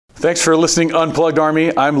Thanks for listening, Unplugged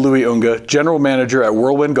Army. I'm Louis Unga, General Manager at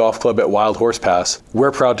Whirlwind Golf Club at Wild Horse Pass.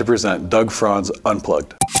 We're proud to present Doug Franz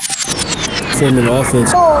Unplugged. Forming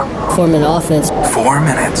offense. 4 minutes.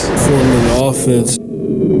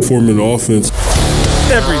 Forming offense.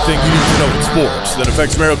 Everything you need to know in sports that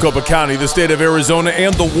affects Maricopa County, the state of Arizona,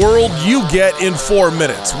 and the world you get in 4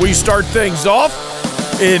 minutes. We start things off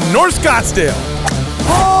in North Scottsdale.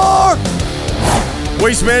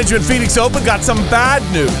 Waste Management Phoenix Open got some bad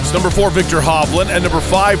news. Number 4, Victor Hovland, and number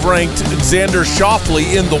 5 ranked Xander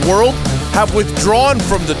Schauffele in the world have withdrawn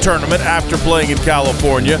from the tournament after playing in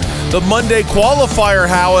California. The Monday qualifier,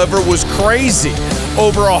 however, was crazy.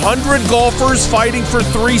 Over 100 golfers fighting for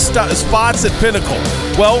 3 spots at Pinnacle.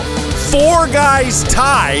 Well, 4 guys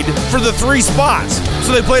tied for the 3 spots.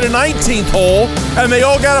 So they played a 19th hole, and they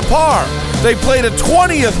all got a par. They played a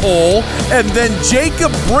 20th hole, and then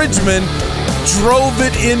Jacob Bridgman drove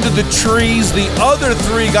it into the trees. The other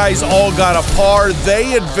 3 guys all got a par.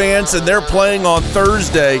 They advance, and they're playing on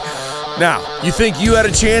Thursday. Now, you think you had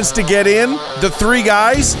a chance to get in? The 3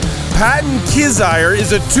 guys? Patton Kizzire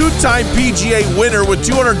is a 2-time PGA winner with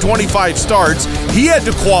 225 starts. He had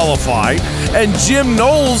to qualify. And Jim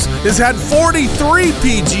Knowles has had 43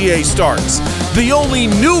 PGA starts. The only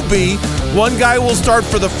newbie, one guy will start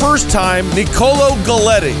for the first time, Nicolo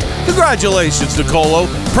Galletti. Congratulations, Nicolo.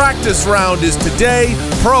 Practice round is today,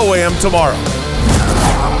 Pro-Am tomorrow.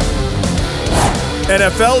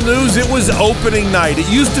 NFL news, it was opening night. It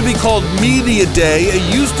used to be called Media Day.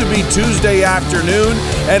 It used to be Tuesday afternoon,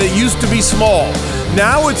 and it used to be small.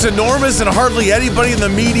 Now it's enormous, and hardly anybody in the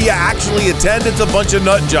media actually attend. It's a bunch of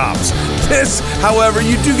nut jobs. This, however,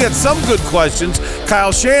 you do get some good questions.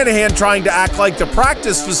 Kyle Shanahan trying to act like the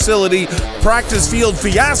practice field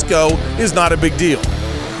fiasco is not a big deal.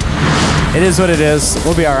 It is what it is.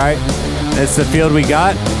 We'll be all right. It's the field we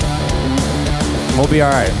got. We'll be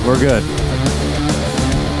all right. We're good.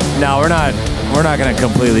 No, we're not going to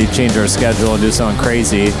completely change our schedule and do something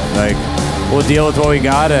crazy. Like, we'll deal with what we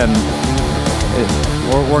got, and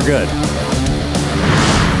we're good.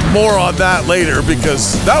 More on that later,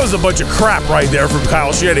 because that was a bunch of crap right there from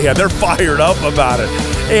Kyle Shanahan. They're fired up about it.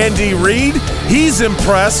 Andy Reid, he's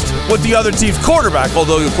impressed with the other team's quarterback,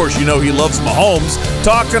 although, of course, you know he loves Mahomes,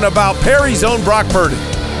 talking about Perry's own Brock Purdy.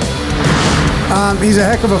 He's a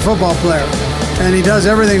heck of a football player, and he does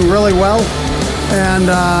everything really well.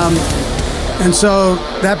 And so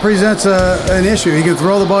that presents an issue. He can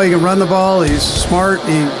throw the ball, he can run the ball, he's smart,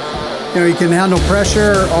 he can handle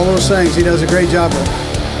pressure, all those things. He does a great job with.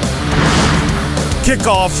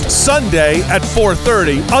 Kickoff Sunday at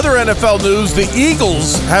 4:30. Other NFL news, the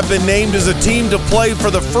Eagles have been named as a team to play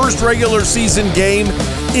for the first regular season game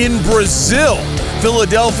in Brazil.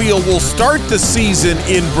 Philadelphia will start the season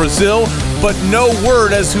in Brazil, but no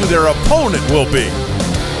word as who their opponent will be.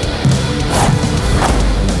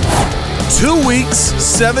 2 weeks,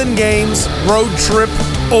 7 games, road trip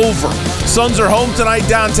over. Suns are home tonight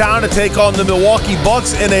downtown to take on the Milwaukee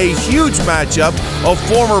Bucks in a huge matchup of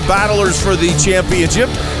former battlers for the championship.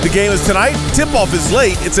 The game is tonight. Tip-off is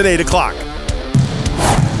late. It's at 8 o'clock.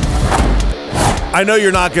 I know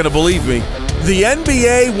you're not going to believe me. The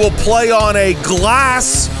NBA will play on a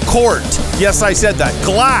glass court. Yes, I said that.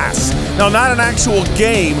 Glass. Now, not an actual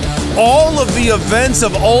game. All of the events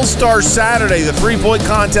of All-Star Saturday, the three-point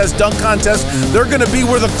contest, dunk contest, they're going to be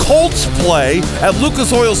where the Colts play at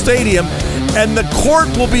Lucas Oil Stadium, and the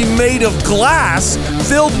court will be made of glass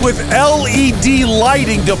filled with LED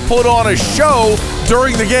lighting to put on a show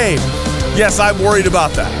during the game. Yes, I'm worried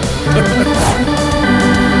about that.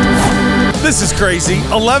 This is crazy.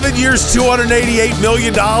 11 years, $288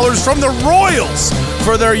 million from the Royals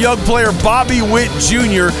for their young player Bobby Witt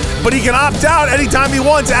Jr., but he can opt out anytime he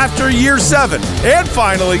wants after year 7. And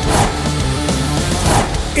finally,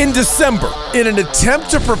 in December, in an attempt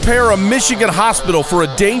to prepare a Michigan hospital for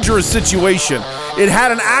a dangerous situation, it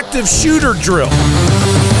had an active shooter drill.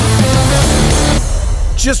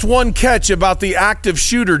 Just one catch about the active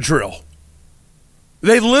shooter drill.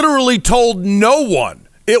 They literally told no one.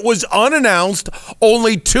 It was unannounced.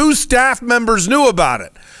 Only 2 staff members knew about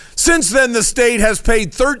it. Since then, the state has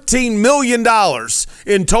paid $13 million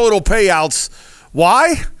in total payouts.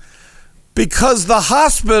 Why? Because the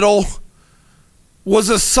hospital was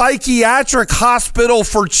a psychiatric hospital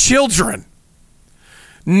for children.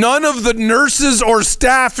 None of the nurses or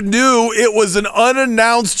staff knew it was an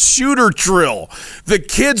unannounced shooter drill. The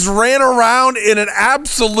kids ran around in an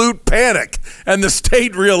absolute panic, and the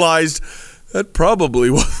state realized that probably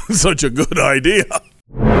wasn't such a good idea.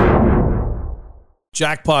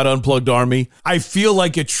 Jackpot, Unplugged Army. I feel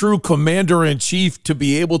like a true commander-in-chief to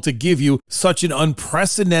be able to give you such an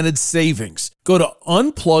unprecedented savings. Go to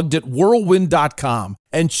unplugged@whirlwind.com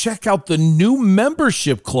and check out the new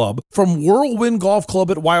membership club from Whirlwind Golf Club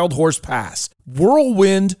at Wild Horse Pass.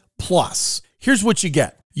 Whirlwind Plus. Here's what you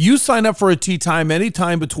get. You sign up for a tee time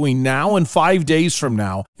anytime between now and 5 days from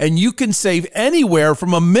now, and you can save anywhere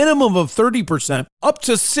from a minimum of 30% up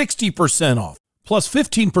to 60% off. Plus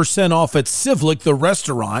 15% off at Civlik, the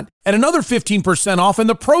restaurant, and another 15% off in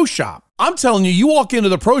the pro shop. I'm telling you, you walk into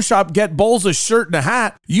the pro shop, get Bowles a shirt and a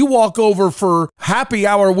hat, you walk over for happy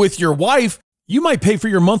hour with your wife, you might pay for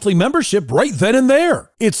your monthly membership right then and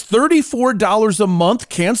there. It's $34 a month,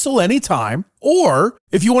 cancel anytime. Or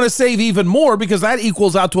if you want to save even more, because that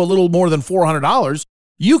equals out to a little more than $400,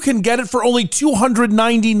 you can get it for only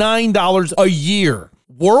 $299 a year.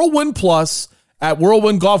 Whirlwind Plus at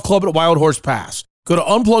Whirlwind Golf Club at Wild Horse Pass. Go to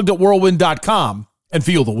unplugged@whirlwind.com and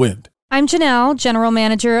feel the wind. I'm Janelle, General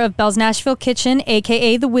Manager of Bell's Nashville Kitchen,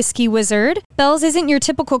 aka the Whiskey Wizard. Bell's isn't your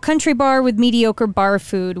typical country bar with mediocre bar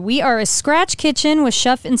food. We are a scratch kitchen with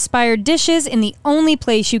chef-inspired dishes and the only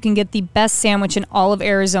place you can get the best sandwich in all of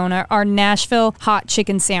Arizona, our Nashville hot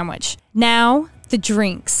chicken sandwich. Now, the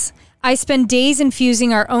drinks. I spend days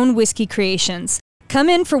infusing our own whiskey creations. Come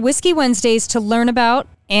in for Whiskey Wednesdays to learn about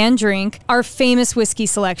and drink our famous whiskey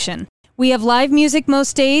selection. We have live music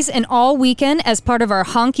most days and all weekend as part of our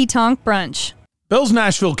Honky Tonk Brunch. Bell's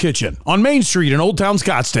Nashville Kitchen on Main Street in Old Town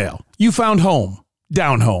Scottsdale. You found home,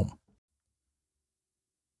 down home.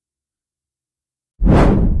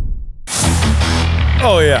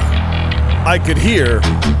 Oh, yeah. I could hear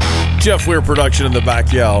Jeff Weir production in the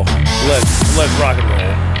back yell, let's rock and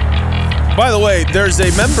roll. By the way, there's a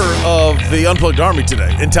member of the Unplugged Army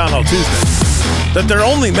today in Town Hall Tuesday that their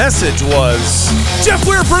only message was Jeff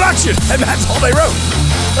Weir production, and that's all they wrote.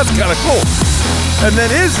 That's kind of cool. And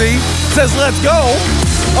then Izzy says, let's go.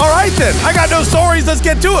 All right then, I got no stories, let's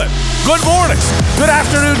get to it. Good morning, good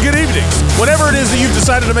afternoon, good evening. Whatever it is that you've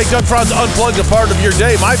decided to make Doug Franz Unplugged a part of your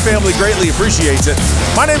day, my family greatly appreciates it.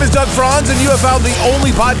 My name is Doug Franz, and you have found the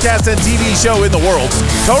only podcast and TV show in the world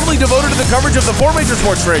totally devoted to the coverage of the four major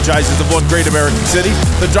sports franchises of one great American city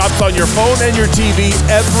that drops on your phone and your TV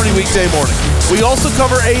every weekday morning. We also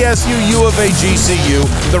cover ASU, U of A, GCU,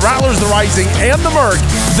 the Rattlers, the Rising, and the Merc.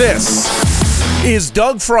 This is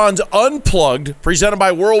Doug Franz Unplugged, presented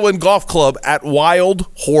by Whirlwind Golf Club at Wild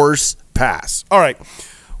Horse Pass. All right,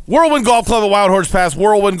 Whirlwind Golf Club at Wild Horse Pass,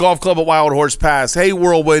 Whirlwind Golf Club at Wild Horse Pass. Hey,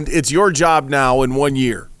 Whirlwind, it's your job now in 1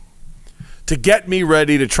 year to get me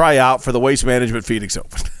ready to try out for the Waste Management Phoenix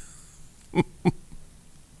Open.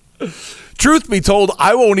 Truth be told,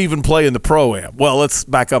 I won't even play in the Pro-Am. Well, let's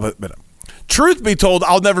back up a minute. Truth be told,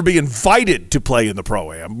 I'll never be invited to play in the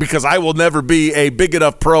Pro-Am because I will never be a big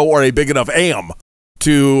enough pro or a big enough am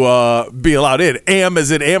to be allowed in. Am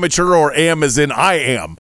as in amateur or am as in I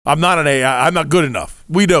am. I'm not good enough.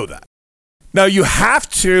 We know that. Now, you have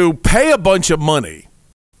to pay a bunch of money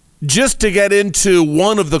just to get into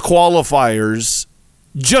one of the qualifiers,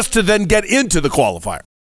 just to then get into the qualifier.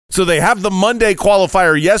 So they have the Monday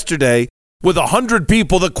qualifier yesterday with 100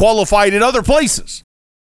 people that qualified in other places.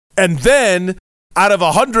 And then out of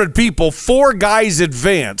 100 people, 4 guys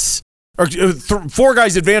advance to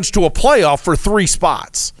a playoff for 3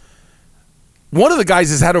 spots. One of the guys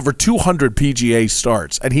has had over 200 PGA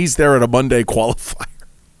starts, and he's there at a Monday qualifier.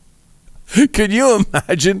 Can you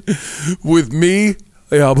imagine with me?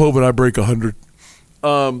 Yeah, I'm hoping I break 100.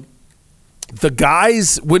 The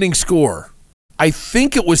guy's winning score, I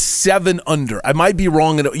think it was 7 under. I might be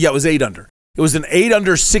wrong. Yeah, it was 8 under. It was an 8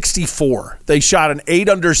 under 64. They shot an 8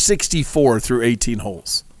 under 64 through 18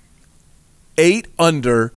 holes. 8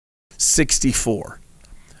 under 64.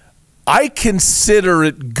 I consider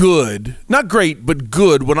it good, not great, but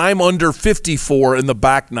good when I'm under 54 in the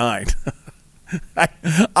back 9.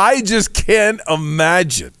 I just can't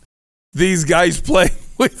imagine these guys playing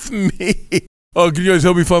with me. Oh, can you guys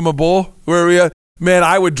help me find my ball? Where are we at? Man,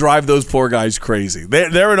 I would drive those poor guys crazy.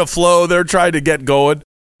 They're in a flow. They're trying to get going.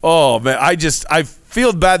 Oh, man, I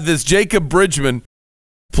feel bad. This Jacob Bridgman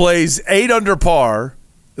plays 8 under par,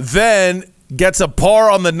 then gets a par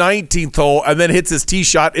on the 19th hole, and then hits his tee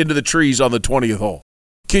shot into the trees on the 20th hole.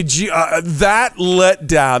 Could you that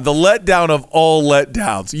letdown, the letdown of all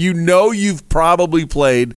letdowns? You know you've probably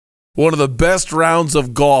played one of the best rounds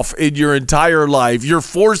of golf in your entire life. You're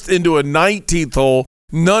forced into a 19th hole.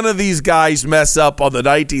 None of these guys mess up on the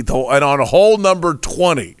 19th hole, and on hole number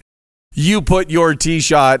 20, you put your tee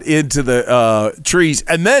shot into the trees.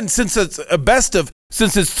 And then since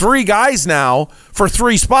it's 3 guys now for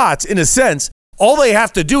 3 spots, in a sense, all they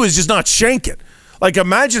have to do is just not shank it. Like,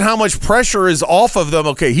 imagine how much pressure is off of them.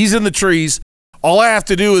 Okay, he's in the trees. All I have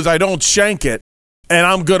to do is I don't shank it, and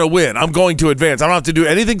I'm going to win. I'm going to advance. I don't have to do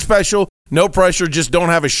anything special. No pressure. Just don't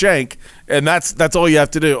have a shank, and that's all you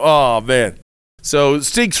have to do. Oh, man. So it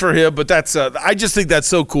stinks for him, but that's I just think that's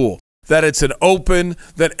so cool that it's an open,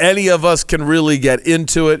 that any of us can really get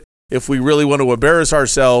into it if we really want to embarrass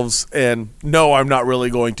ourselves. And no, I'm not really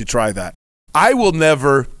going to try that. I will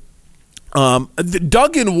never the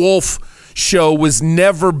Doug and Wolf show was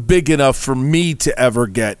never big enough for me to ever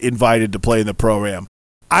get invited to play in the program.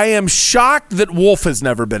 I am shocked that Wolf has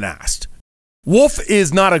never been asked. Wolf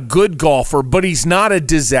is not a good golfer, but he's not a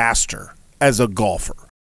disaster as a golfer.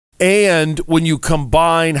 And when you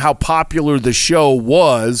combine how popular the show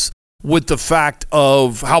was with the fact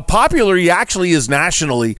of how popular he actually is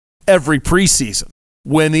nationally every preseason,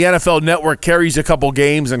 when the NFL Network carries a couple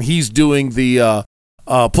games and he's doing the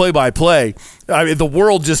play-by-play, I mean, the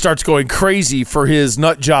world just starts going crazy for his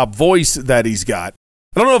nut job voice that he's got.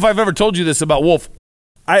 I don't know if I've ever told you this about Wolf.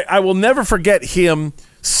 I will never forget him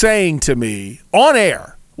saying to me on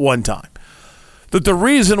air one time that the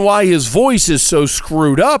reason why his voice is so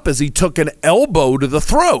screwed up is he took an elbow to the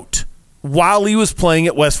throat while he was playing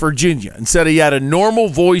at West Virginia and said he had a normal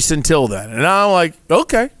voice until then. And I'm like,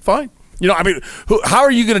 okay, fine. You know, I mean, how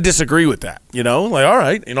are you going to disagree with that? You know, like, all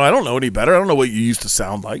right, you know, I don't know any better. I don't know what you used to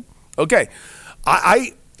sound like. Okay.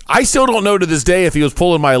 I still don't know to this day if he was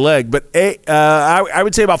pulling my leg, but I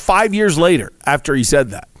would say about 5 years later after he said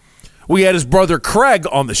that, we had his brother Craig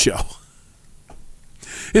on the show.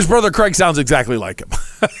 His brother Craig sounds exactly like him.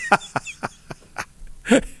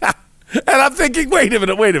 And I'm thinking, wait a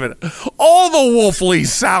minute. All the Wolfleys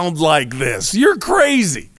sound like this. You're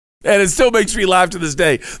crazy. And it still makes me laugh to this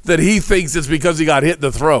day that he thinks it's because he got hit in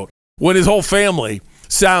the throat, when his whole family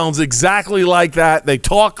sounds exactly like that. They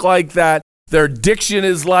talk like that. Their diction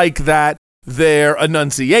is like that. Their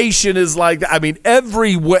enunciation is like that. I mean,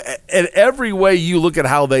 every way you look at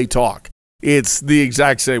how they talk, it's the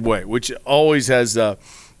exact same way, which always has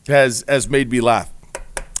made me laugh.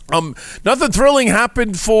 Nothing thrilling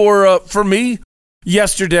happened for me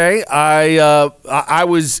yesterday. I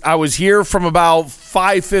was here from about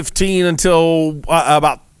 5:15 until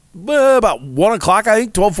about 1 o'clock, I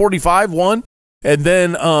think, 12:45, 1, and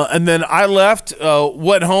then I left,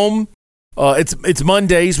 went home. It's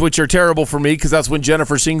Mondays, which are terrible for me because that's when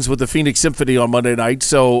Jennifer sings with the Phoenix Symphony on Monday night.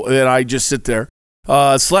 So then I just sit there,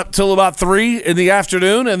 slept till about 3 in the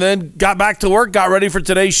afternoon, and then got back to work, got ready for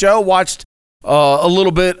today's show, watched a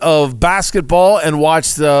little bit of basketball, and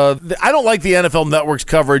watched I don't like the NFL Network's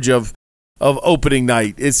coverage of opening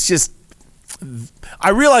night. It's just, I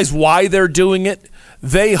realize why they're doing it.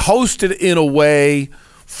 They host it in a way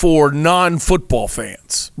for non-football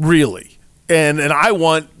fans, really. And I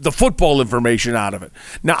want the football information out of it.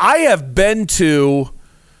 Now, I have been to,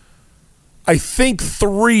 I think,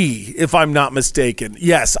 3, if I'm not mistaken.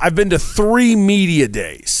 Yes, I've been to 3 media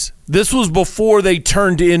days. This was before they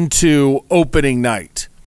turned into opening night.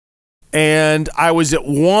 And I was at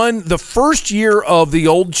one. The first year of the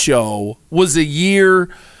old show was a year,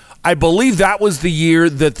 I believe that was the year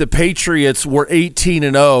that the Patriots were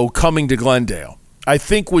 18-0 coming to Glendale. I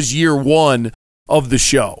think was year 1 of the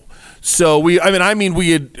show. So we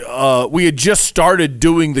had just started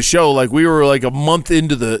doing the show. Like, we were like a month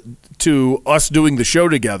into us doing the show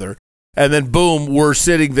together, and then boom, we're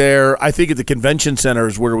sitting there. I think at the convention center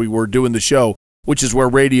is where we were doing the show, which is where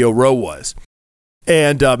Radio Row was.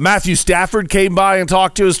 And Matthew Stafford came by and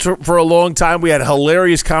talked to us for a long time. We had a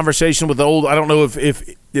hilarious conversation with the old. I don't know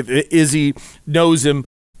if Izzy knows him,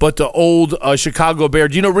 but the old Chicago Bear.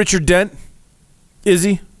 Do you know Richard Dent?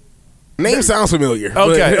 Izzy? Name sounds familiar.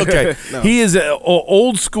 Okay. No. He is an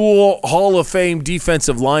old school Hall of Fame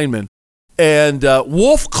defensive lineman. And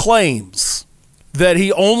Wolf claims that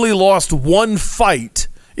he only lost 1 fight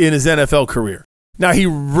in his NFL career. Now, he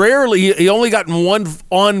only got in 1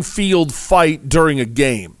 on-field fight during a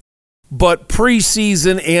game. But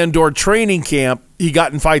preseason and or training camp, he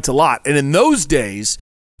got in fights a lot. And in those days,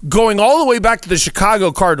 going all the way back to the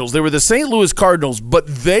Chicago Cardinals, they were the St. Louis Cardinals, but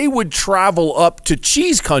they would travel up to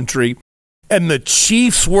Cheese Country. And the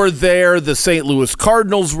Chiefs were there, the St. Louis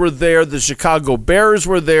Cardinals were there, the Chicago Bears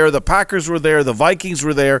were there, the Packers were there, the Vikings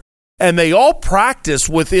were there, and they all practiced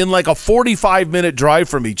within like a 45-minute drive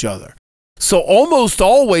from each other. So almost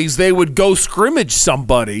always they would go scrimmage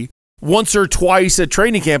somebody once or twice at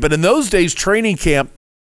training camp. And in those days, training camp,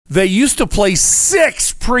 they used to play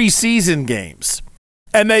 6 preseason games.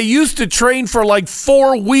 And they used to train for like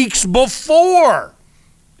 4 weeks before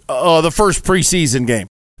the first preseason game.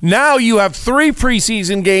 Now you have 3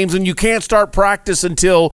 preseason games, and you can't start practice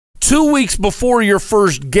until 2 weeks before your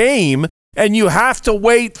first game, and you have to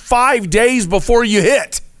wait 5 days before you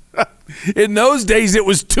hit. In those days, it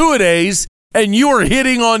was 2-a-days, and you were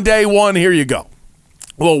hitting on day one. Here you go.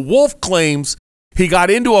 Well, Wolf claims he got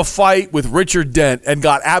into a fight with Richard Dent and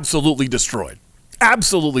got absolutely destroyed.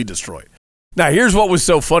 Absolutely destroyed. Now, here's what was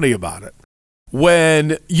so funny about it.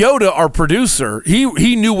 When Yoda, our producer,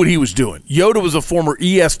 he knew what he was doing. Yoda was a former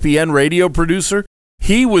ESPN radio producer.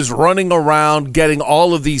 He was running around getting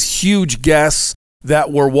all of these huge guests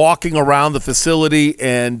that were walking around the facility,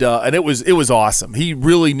 and it was awesome. He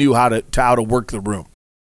really knew how to work the room.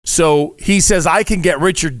 So he says, I can get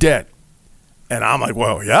Richard Dent. And I'm like,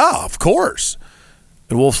 well, yeah, of course.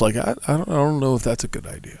 And Wolf's like, I don't know if that's a good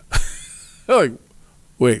idea. I'm like,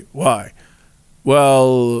 wait, why?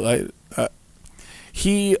 Well, and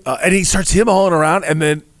he starts him-hawing around, and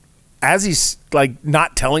then as he's like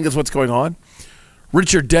not telling us what's going on,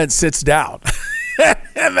 Richard Dent sits down.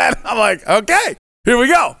 And then I'm like, okay, here we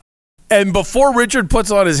go. And before Richard puts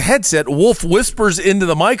on his headset, Wolf whispers into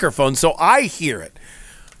the microphone, so I hear it.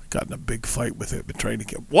 I got in a big fight with him in training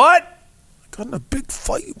camp. What? I got in a big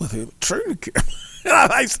fight with him in training camp.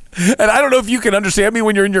 And I don't know if you can understand me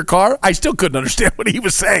when you're in your car. I still couldn't understand what he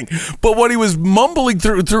was saying. But what he was mumbling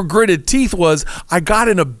through gritted teeth was, I got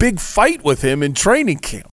in a big fight with him in training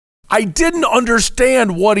camp. I didn't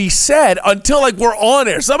understand what he said until like we're on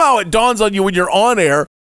air. Somehow it dawns on you when you're on air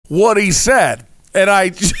what he said. And I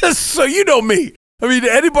just, so you know me. I mean,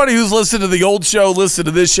 anybody who's listened to the old show, listen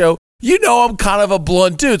to this show, you know I'm kind of a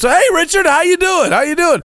blunt dude. So, hey, Richard, how you doing? How you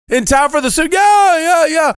doing? In town for the suit?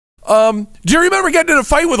 Yeah. Do you remember getting in a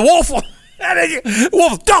fight with Wolf?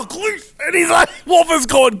 Wolf, duck loose. And he's like, Wolf is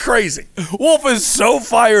going crazy. Wolf is so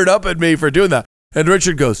fired up at me for doing that. And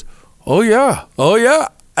Richard goes, oh, yeah.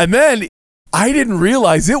 And then I didn't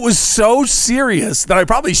realize it was so serious that I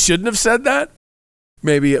probably shouldn't have said that.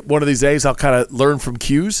 Maybe one of these days I'll kind of learn from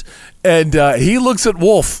cues. And he looks at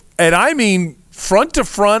Wolf, and I mean front to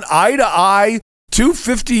front, eye to eye, two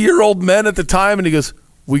 50-year-old men at the time, and he goes,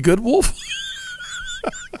 we good, Wolf?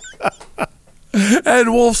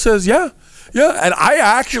 And Wolf says, yeah. And I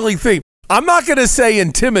actually think, I'm not going to say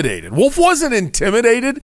intimidated. Wolf wasn't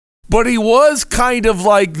intimidated, but he was kind of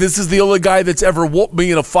like, this is the only guy that's ever whooped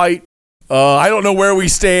me in a fight. I don't know where we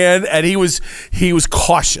stand. And he was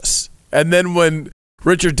cautious. And then when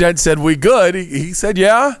Richard Dent said, we good, he said,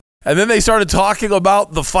 yeah. And then they started talking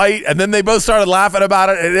about the fight, and then they both started laughing about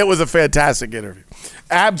it, and it was a fantastic interview.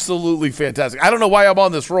 Absolutely fantastic. I don't know why I'm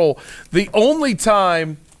on this roll. The only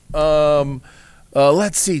time,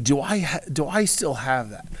 let's see, do I still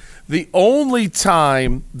have that? The only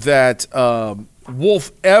time that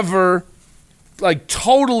Wolf ever, like,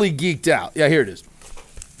 totally geeked out. Yeah, here it is.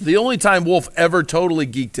 The only time Wolf ever totally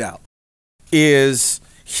geeked out is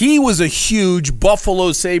he was a huge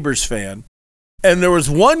Buffalo Sabres fan, and there was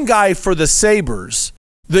one guy for the Sabres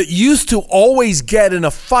that used to always get in a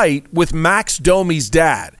fight with Max Domi's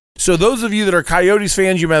dad. So those of you that are Coyotes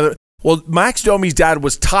fans, you remember, well, Max Domi's dad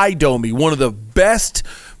was Ty Domi, one of the best,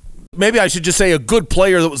 maybe I should just say a good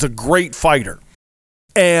player that was a great fighter.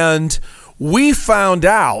 And we found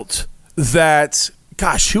out that,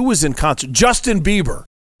 gosh, who was in concert? Justin Bieber.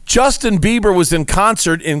 Justin Bieber was in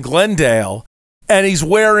concert in Glendale, and he's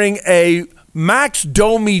wearing a Max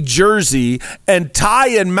Domi jersey, and Ty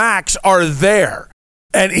and Max are there.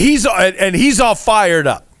 And he's all fired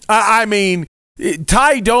up. I mean,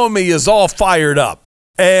 Ty Domi is all fired up.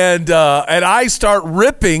 And I start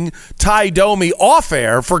ripping Ty Domi off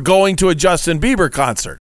air for going to a Justin Bieber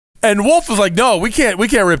concert. And Wolf was like, no, we can't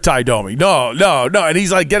rip Ty Domi. No. And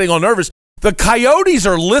he's like getting all nervous. The Coyotes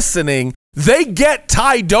are listening. They get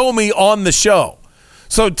Ty Domi on the show.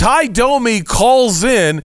 So Ty Domi calls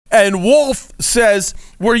in, and Wolf says,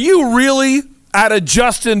 were you really at a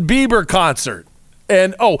Justin Bieber concert?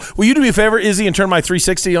 And, will you do me a favor, Izzy, and turn my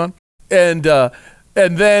 360 on? And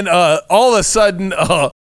then all of a sudden,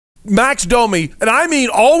 Max Domi, and I mean,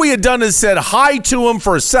 all we had done is said hi to him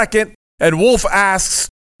for a second, and Wolf asks,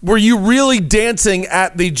 were you really dancing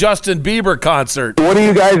at the Justin Bieber concert? What are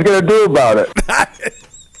you guys going to do about it?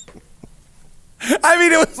 I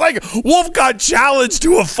mean, it was like Wolf got challenged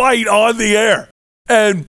to a fight on the air.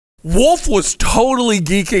 And Wolf was totally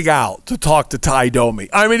geeking out to talk to Ty Domi.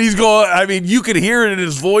 I mean, you could hear it in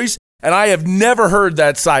his voice, and I have never heard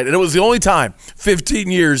that side. And it was the only time, 15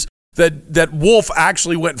 years, that Wolf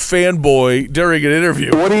actually went fanboy during an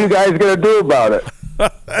interview. What are you guys going to do about it?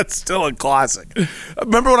 That's still a classic.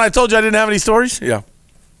 Remember when I told you I didn't have any stories? Yeah.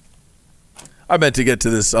 I meant to get to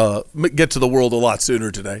the world a lot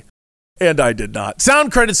sooner today, and I did not.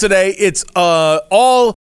 Sound credits today. It's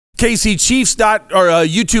all KC Chiefs,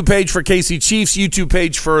 YouTube page for KC Chiefs, YouTube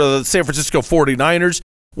page for the San Francisco 49ers.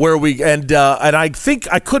 where and I think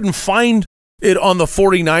I couldn't find it on the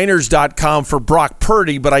 49ers.com for Brock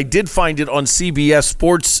Purdy, but I did find it on CBS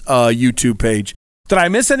Sports YouTube page. Did I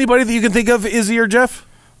miss anybody that you can think of, Izzy or Jeff?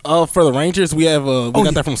 For the Rangers, we have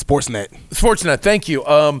got that from Sportsnet. Sportsnet, thank you.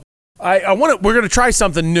 We're going to try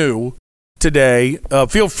something new today.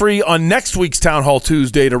 Feel free on next week's Town Hall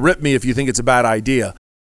Tuesday to rip me if you think it's a bad idea.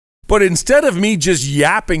 But instead of me just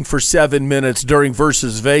yapping for 7 minutes during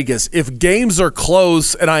versus Vegas, if games are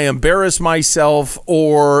close and I embarrass myself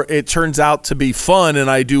or it turns out to be fun and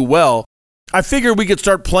I do well, I figured we could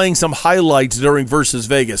start playing some highlights during versus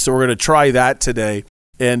Vegas. So we're going to try that today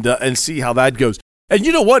and see how that goes. And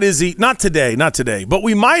you know what, Izzy? Not today, but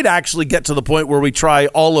we might actually get to the point where we try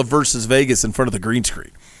all of versus Vegas in front of the green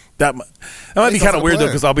screen. That might be kind of weird, though,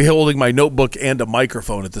 because I'll be holding my notebook and a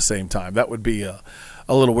microphone at the same time. That would be a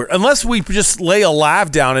little weird. Unless we just lay a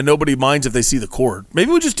lav down and nobody minds if they see the cord.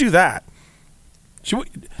 Maybe we just do that. Do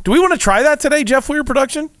we want to try that today, Jeff, for your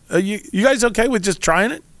production? You guys okay with just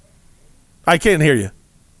trying it? I can't hear you.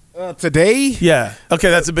 Today? Yeah.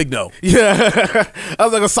 Okay, that's a big no. Yeah. I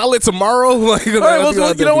was like, a solid tomorrow? All right, you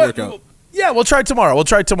know what? Yeah, we'll try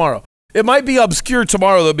tomorrow. It might be obscure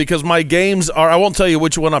tomorrow, though, because my games are – I won't tell you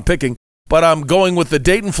which one I'm picking, but I'm going with the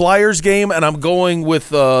Dayton Flyers game and I'm going with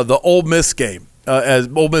the Ole Miss game, as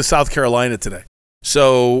Ole Miss, South Carolina today.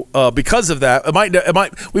 So because of that,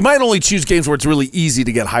 we might only choose games where it's really easy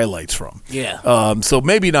to get highlights from. Yeah. So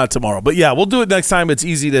maybe not tomorrow, but yeah, we'll do it next time. It's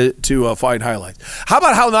easy to find highlights. How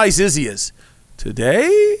about how nice Izzy is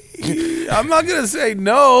today? I'm not gonna say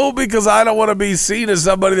no because I don't want to be seen as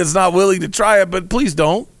somebody that's not willing to try it. But please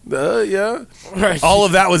don't. Yeah. Right. All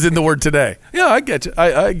of that was in the word today. Yeah, I get you.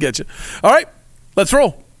 I get you. All right, let's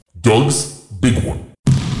roll. Doug's big one.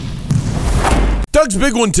 Doug's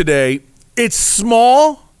big one today. It's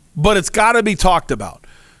small, but it's got to be talked about.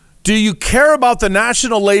 Do you care about the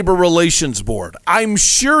National Labor Relations Board? I'm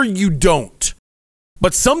sure you don't.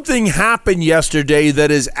 But something happened yesterday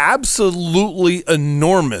that is absolutely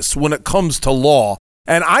enormous when it comes to law.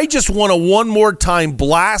 And I just want to one more time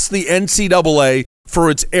blast the NCAA for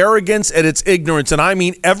its arrogance and its ignorance. And I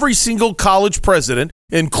mean every single college president,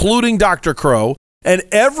 including Dr. Crow, and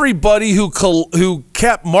everybody who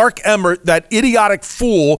kept Mark Emmert, that idiotic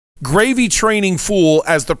fool, gravy training fool,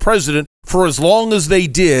 as the president for as long as they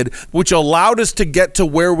did, which allowed us to get to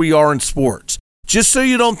where we are in sports. Just so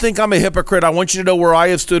you don't think I'm a hypocrite, I want you to know where I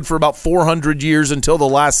have stood for about 400 years until the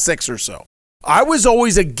last 6 or so. I was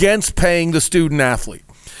always against paying the student athlete.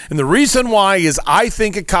 And the reason why is I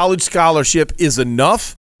think a college scholarship is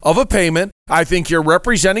enough of a payment. I think you're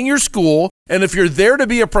representing your school. And if you're there to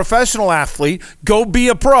be a professional athlete, go be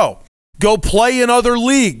a pro. Go play in other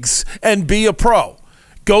leagues and be a pro.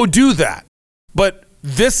 Go do that. But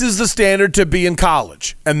this is the standard to be in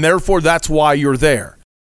college, and therefore that's why you're there.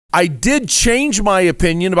 I did change my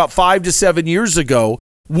opinion about 5 to 7 years ago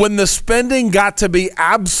when the spending got to be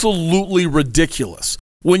absolutely ridiculous.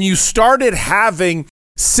 When you started having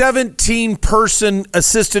 17-person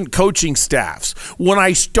assistant coaching staffs, when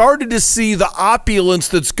I started to see the opulence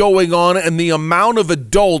that's going on and the amount of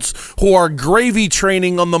adults who are gravy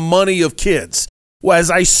training on the money of kids.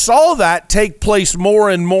 As I saw that take place more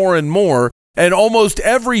and more and more, and almost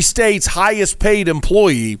every state's highest paid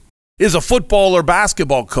employee is a football or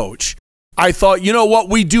basketball coach, I thought, you know what,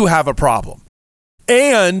 we do have a problem.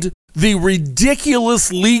 And the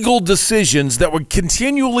ridiculous legal decisions that were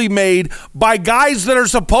continually made by guys that are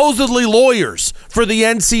supposedly lawyers for the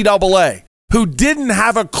NCAA, who didn't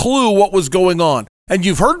have a clue what was going on. And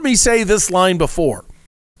you've heard me say this line before.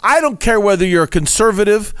 I don't care whether you're a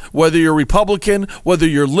conservative, whether you're Republican, whether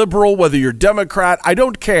you're liberal, whether you're Democrat. I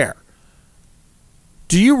don't care.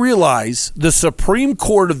 Do you realize the Supreme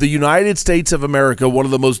Court of the United States of America, one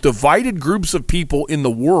of the most divided groups of people in the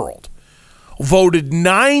world, voted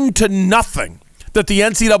 9-0 that the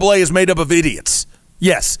NCAA is made up of idiots?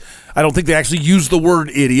 Yes, I don't think they actually used the word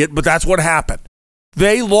idiot, but that's what happened.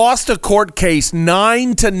 They lost a court case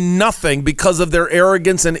 9-0 because of their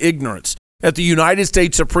arrogance and ignorance at the United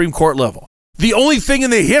States Supreme Court level. The only thing in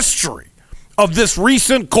the history of this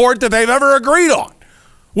recent court that they've ever agreed on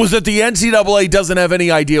was that the NCAA doesn't have any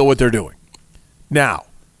idea what they're doing. Now,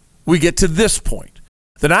 we get to this point.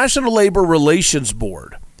 The National Labor Relations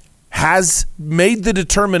Board has made the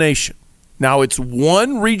determination. Now, it's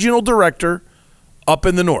one regional director up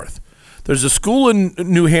in the north. There's a school in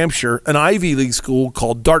New Hampshire, an Ivy League school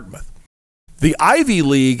called Dartmouth. The Ivy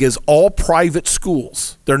League is all private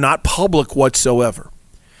schools. They're not public whatsoever.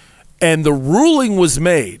 And the ruling was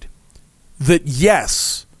made that,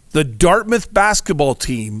 yes, the Dartmouth basketball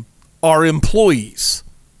team are employees.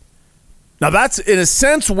 Now, that's in a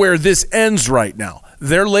sense where this ends right now.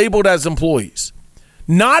 they're labeled as employees.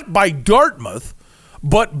 Not by Dartmouth,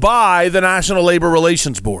 but by the National Labor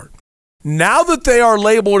Relations Board. Now that they are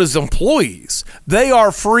labeled as employees, they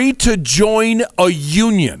are free to join a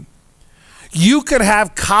union. You could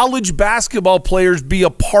have college basketball players be a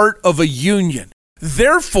part of a union.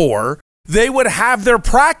 Therefore, they would have their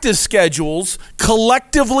practice schedules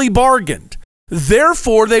collectively bargained.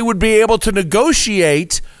 Therefore, they would be able to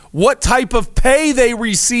negotiate what type of pay they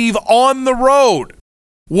receive on the road,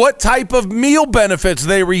 what type of meal benefits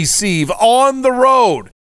they receive on the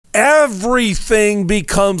road. Everything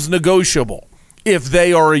becomes negotiable if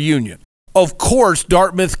they are a union. Of course,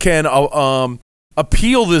 Dartmouth can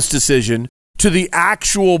appeal this decision to the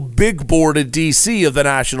actual big board at D.C. of the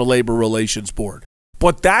National Labor Relations Board.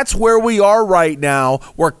 But that's where we are right now,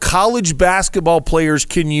 where college basketball players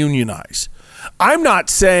can unionize. I'm not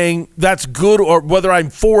saying that's good or whether I'm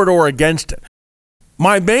for it or against it.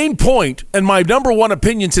 My main point and my number one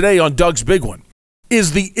opinion today on Doug's Big One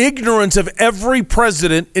is the ignorance of every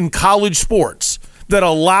president in college sports that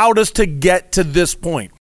allowed us to get to this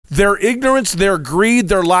point. Their ignorance, their greed,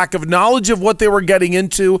 their lack of knowledge of what they were getting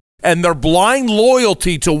into, and their blind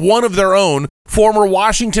loyalty to one of their own, former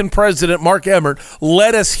Washington president Mark Emmert,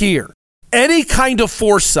 led us here. Any kind of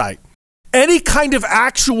foresight, any kind of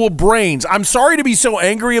actual brains. I'm sorry to be so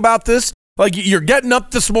angry about this. Like, you're getting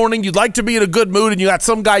up this morning, you'd like to be in a good mood, and you got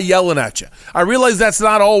some guy yelling at you. I realize that's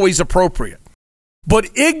not always appropriate.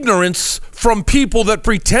 But ignorance from people that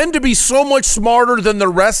pretend to be so much smarter than the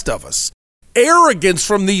rest of us, arrogance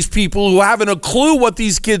from these people who haven't a clue what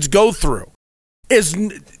these kids go through,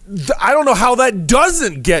 I don't know how that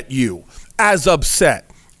doesn't get you as upset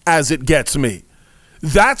as it gets me.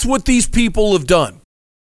 That's what these people have done.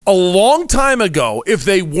 A long time ago, if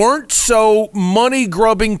they weren't so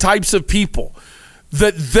money-grubbing types of people,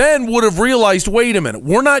 that then would have realized, wait a minute,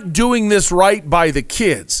 we're not doing this right by the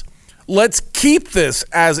kids. Let's keep this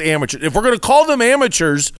as amateurs. If we're going to call them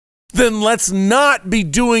amateurs, then let's not be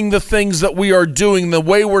doing the things that we are doing, the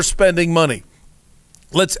way we're spending money.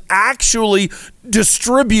 Let's actually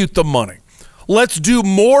distribute the money. Let's do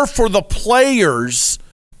more for the players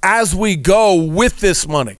as we go with this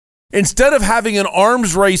money. Instead of having an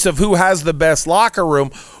arms race of who has the best locker room,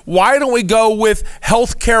 why don't we go with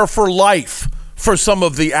health care for life for some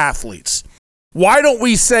of the athletes? Why don't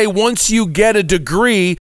we say once you get a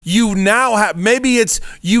degree, you now have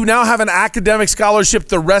an academic scholarship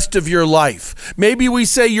the rest of your life. Maybe we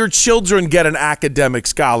say your children get an academic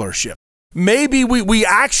scholarship. Maybe we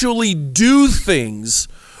actually do things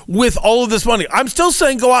with all of this money. I'm still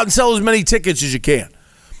saying go out and sell as many tickets as you can.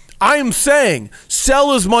 I am saying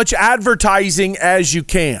sell as much advertising as you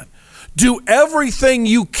can. Do everything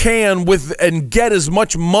you can with and get as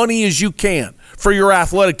much money as you can for your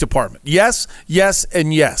athletic department. Yes, yes,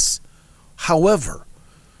 and yes. However,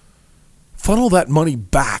 funnel that money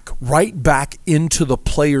right back into the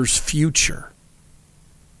player's future.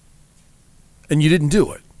 And you didn't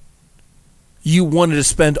do it. You wanted to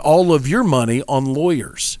spend all of your money on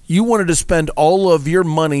lawyers. You wanted to spend all of your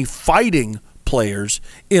money fighting players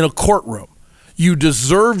in a courtroom. You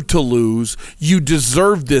deserved to lose. You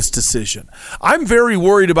deserved this decision. I'm very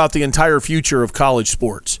worried about the entire future of college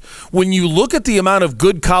sports. When you look at the amount of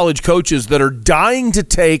good college coaches that are dying to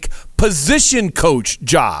take position coach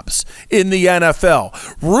jobs in the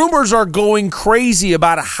NFL, rumors are going crazy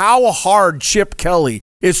about how hard Chip Kelly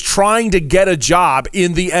is trying to get a job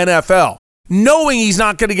in the NFL, knowing he's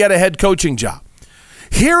not going to get a head coaching job.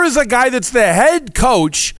 Here is a guy that's the head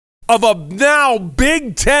coach of a now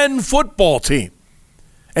Big Ten football team.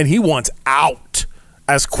 And he wants out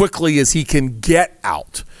as quickly as he can get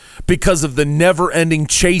out because of the never-ending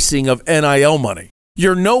chasing of NIL money.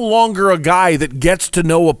 You're no longer a guy that gets to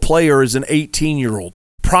know a player as an 18-year-old.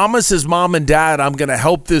 Promises mom and dad, I'm going to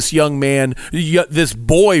help this young man, this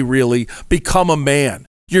boy really, become a man.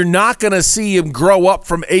 You're not going to see him grow up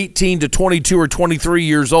from 18 to 22 or 23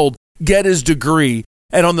 years old, get his degree,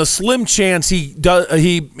 and on the slim chance he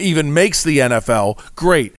even makes the NFL,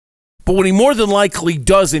 great. But when he more than likely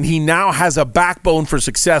doesn't, he now has a backbone for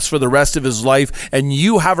success for the rest of his life, and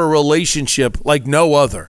you have a relationship like no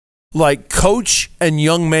other, like coach and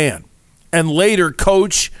young man, and later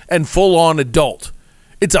coach and full-on adult.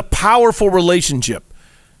 It's a powerful relationship.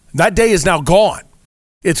 That day is now gone.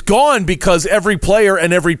 It's gone because every player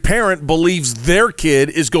and every parent believes their kid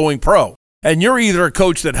is going pro, and you're either a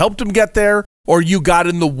coach that helped him get there or you got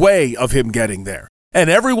in the way of him getting there.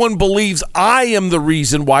 And everyone believes I am the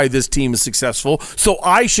reason why this team is successful, so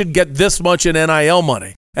I should get this much in NIL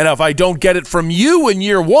money. And if I don't get it from you in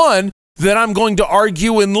year one, then I'm going to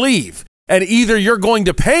argue and leave. And either you're going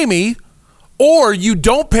to pay me Or you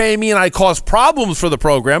don't pay me and I cause problems for the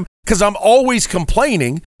program because I'm always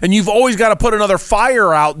complaining and you've always got to put another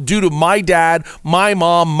fire out due to my dad, my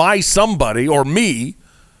mom, my somebody, or me.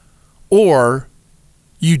 Or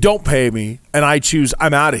you don't pay me and I choose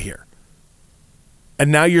I'm out of here.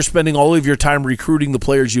 And now you're spending all of your time recruiting the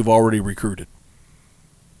players you've already recruited.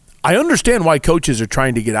 I understand why coaches are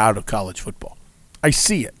trying to get out of college football. I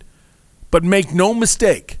see it. But make no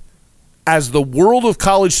mistake, as the world of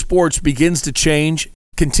college sports begins to change,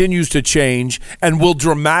 continues to change, and will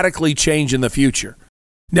dramatically change in the future,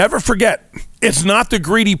 never forget, it's not the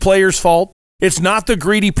greedy player's fault, it's not the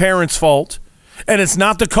greedy parent's fault, and it's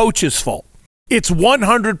not the coach's fault. It's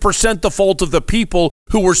 100% the fault of the people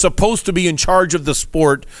who were supposed to be in charge of the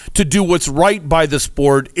sport to do what's right by the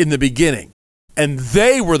sport in the beginning. And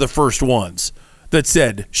they were the first ones that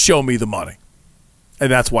said, show me the money. And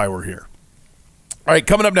that's why we're here. All right,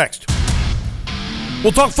 coming up next,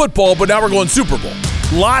 we'll talk football, but now we're going Super Bowl.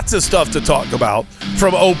 Lots of stuff to talk about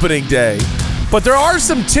from opening day. But there are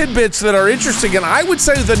some tidbits that are interesting, and I would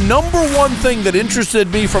say the number one thing that interested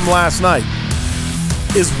me from last night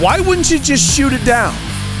is why wouldn't you just shoot it down?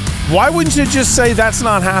 Why wouldn't you just say that's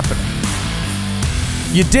not happening?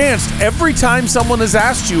 You danced every time someone has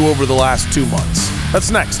asked you over the last 2 months.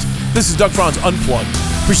 That's next. This is Doug Franz Unplugged,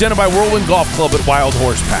 presented by Whirlwind Golf Club at Wild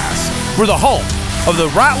Horse Pass. We're the home of the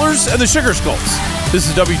Rattlers and the Sugar Skulls. This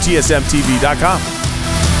is WTSMTV.com.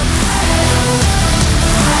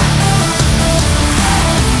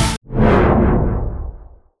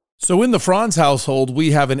 So in the Franz household,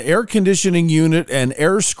 we have an air conditioning unit, an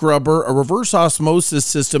air scrubber, a reverse osmosis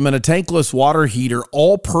system, and a tankless water heater,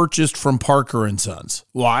 all purchased from Parker & Sons.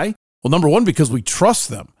 Why? Well, number one, because we trust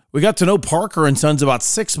them. We got to know Parker & Sons about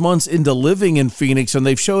 6 months into living in Phoenix, and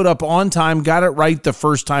they've showed up on time, got it right the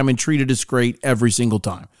first time, and treated us great every single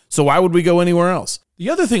time. So why would we go anywhere else? The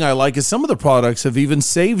other thing I like is some of the products have even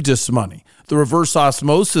saved us money. The reverse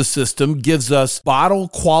osmosis system gives us bottle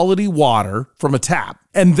quality water from a tap.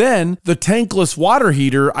 And then the tankless water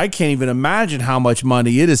heater, I can't even imagine how much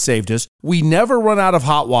money it has saved us. We never run out of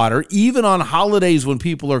hot water, even on holidays when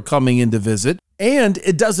people are coming in to visit. And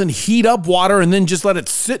it doesn't heat up water and then just let it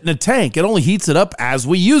sit in a tank. It only heats it up as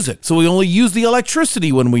we use it. So we only use the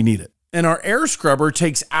electricity when we need it. And our air scrubber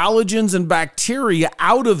takes allergens and bacteria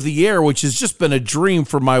out of the air, which has just been a dream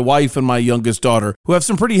for my wife and my youngest daughter, who have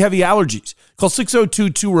some pretty heavy allergies. Call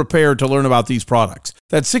 602-2REPAIR to learn about these products.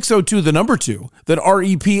 That's 602, the number 2, then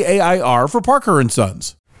REPAIR for Parker &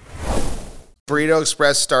 Sons. Burrito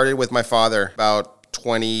Express started with my father about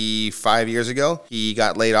 25 years ago. He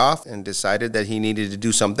got laid off and decided that he needed to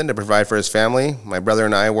do something to provide for his family. My brother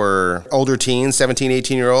and I were older teens, 17,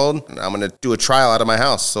 18-year-old, and I'm going to do a trial out of my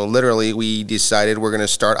house. So literally, we decided we're going to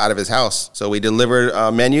start out of his house. So we delivered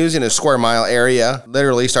menus in a square mile area,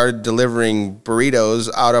 literally started delivering burritos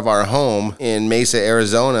out of our home in Mesa,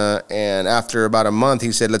 Arizona. And after about a month,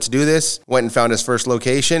 he said, let's do this. Went and found his first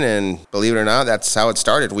location, and believe it or not, that's how it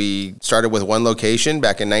started. We started with one location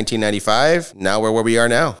back in 1995. Now we're where we are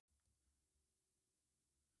now.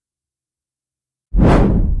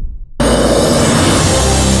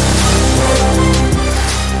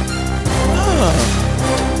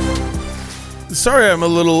 Sorry, I'm a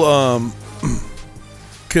little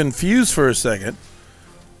confused for a second,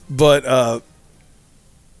 but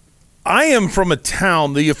I am from a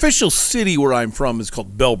town. The official city where I'm from is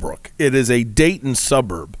called Bellbrook. It is a Dayton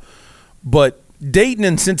suburb, but Dayton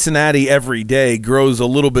and Cincinnati every day grows a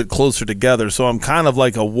little bit closer together, so I'm kind of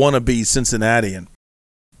like a wannabe Cincinnatian.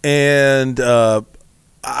 And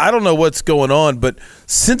I don't know what's going on, but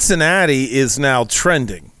Cincinnati is now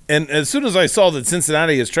trending. And as soon as I saw that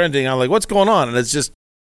Cincinnati is trending, I'm like, what's going on? And it's just,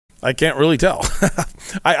 I can't really tell.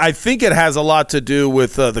 I think it has a lot to do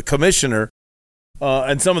with the commissioner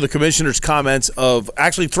and some of the commissioner's comments of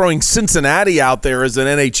actually throwing Cincinnati out there as an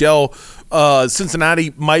NHL.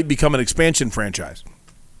 Cincinnati might become an expansion franchise.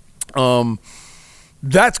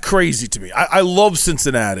 That's crazy to me. I love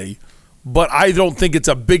Cincinnati, but I don't think it's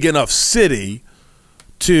a big enough city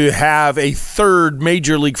to have a third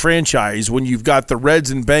major league franchise when you've got the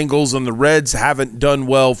Reds and Bengals, and the Reds haven't done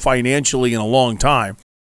well financially in a long time.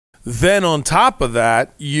 Then on top of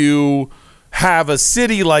that, you have a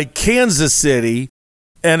city like Kansas City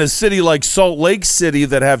and a city like Salt Lake City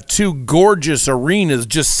that have two gorgeous arenas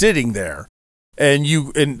just sitting there.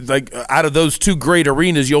 And like out of those two great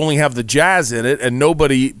arenas, you only have the Jazz in it, and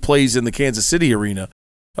nobody plays in the Kansas City arena.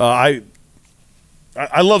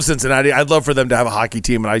 I love Cincinnati. I'd love for them to have a hockey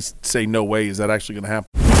team, and I say no way is that actually going to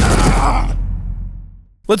happen.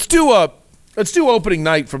 Let's do opening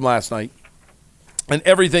night from last night and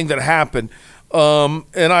everything that happened.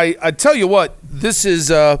 And I tell you what, this is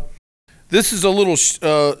This is a little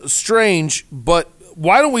strange, but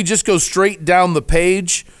why don't we just go straight down the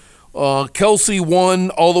page? Kelsey 1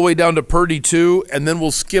 all the way down to Purdy 2, and then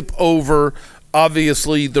we'll skip over,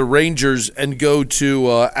 obviously, the Rangers and go to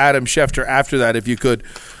Adam Schefter after that, if you could.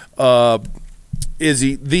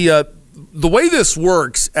 Izzy, the way this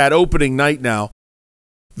works at opening night now,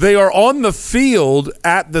 they are on the field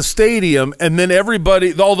at the stadium, and then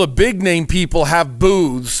everybody, all the big-name people have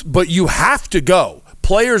booths, but you have to go.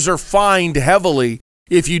 Players are fined heavily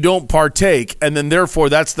if you don't partake, and then therefore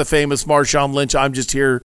that's the famous Marshawn Lynch, I'm just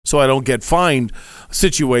here so I don't get fined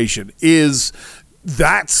situation, you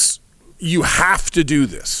have to do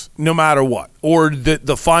this no matter what, or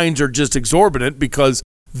the fines are just exorbitant because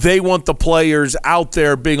they want the players out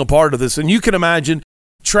there being a part of this. And you can imagine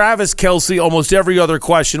Travis Kelce, almost every other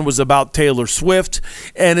question was about Taylor Swift,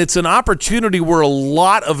 and it's an opportunity where a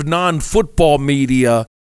lot of non-football media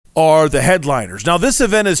are the headliners. Now, this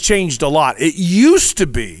event has changed a lot. It used to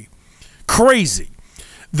be crazy.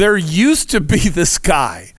 There used to be this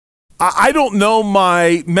guy. I don't know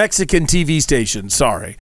my Mexican TV station,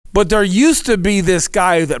 sorry, but there used to be this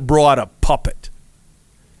guy that brought a puppet,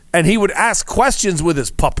 and he would ask questions with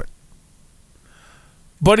his puppet.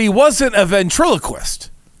 But he wasn't a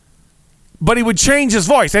ventriloquist. But he would change his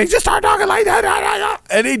voice, and he'd just start talking like that,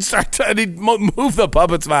 and he'd move the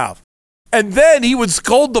puppet's mouth. And then he would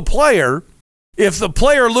scold the player if the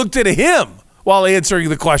player looked at him while answering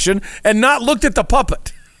the question and not looked at the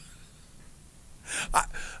puppet.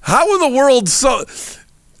 How in the world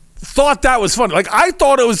thought that was funny? Like, I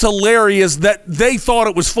thought it was hilarious that they thought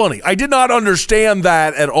it was funny. I did not understand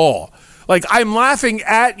that at all. Like, I'm laughing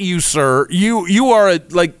at you, sir. You are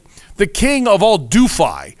like the king of all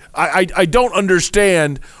doofy. I don't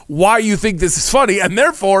understand why you think this is funny, and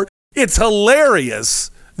therefore it's hilarious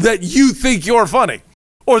that you think you're funny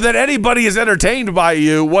or that anybody is entertained by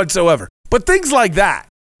you whatsoever. But things like that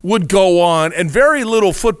would go on, and very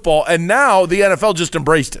little football, and now the NFL just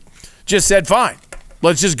embraced it. Just said, fine,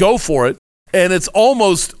 let's just go for it. And it's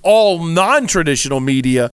almost all non-traditional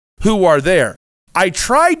media who are there. I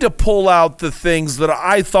tried to pull out the things that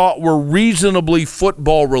I thought were reasonably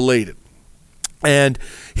football related. And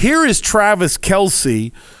here is Travis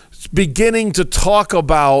Kelce beginning to talk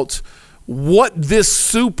about what this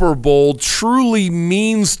Super Bowl truly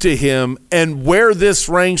means to him and where this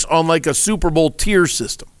ranks on like a Super Bowl tier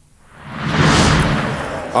system.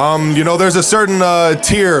 There's a certain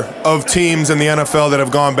tier of teams in the NFL that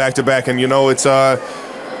have gone back-to-back, and, it's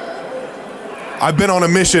I've been on a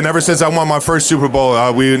mission ever since I won my first Super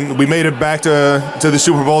Bowl. We made it back to the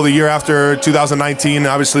Super Bowl the year after 2019,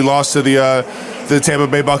 obviously lost to the Tampa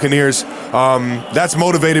Bay Buccaneers. That's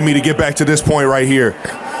motivated me to get back to this point right here.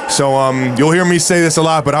 So you'll hear me say this a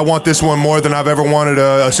lot, but I want this one more than I've ever wanted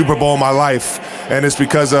a Super Bowl in my life. And it's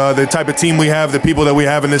because the type of team we have, the people that we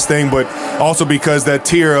have in this thing, but also because that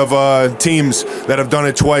tier of teams that have done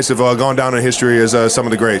it twice have gone down in history as some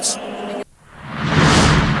of the greats.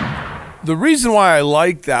 The reason why I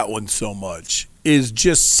like that one so much is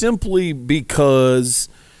just simply because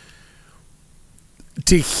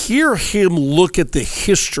to hear him look at the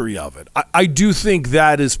history of it, I do think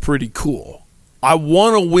that is pretty cool. I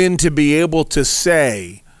want to win to be able to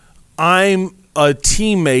say I'm a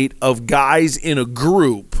teammate of guys in a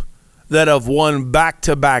group that have won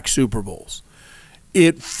back-to-back Super Bowls.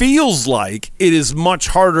 It feels like it is much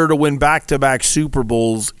harder to win back-to-back Super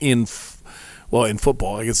Bowls in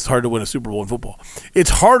football. I guess it's hard to win a Super Bowl in football. It's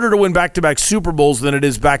harder to win back-to-back Super Bowls than it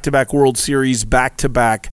is back-to-back World Series,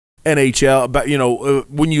 back-to-back NHL.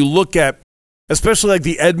 When you look at especially like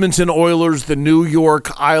the Edmonton Oilers, the New York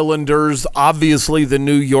Islanders, obviously the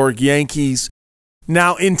New York Yankees.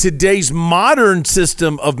 Now, in today's modern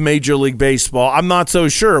system of Major League Baseball, I'm not so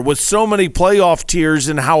sure. With so many playoff tiers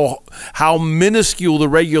and how minuscule the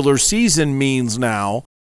regular season means now,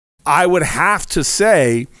 I would have to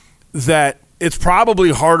say that it's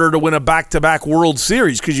probably harder to win a back-to-back World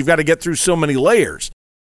Series because you've got to get through so many layers.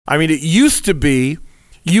 I mean, it used to be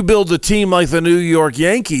you build a team like the New York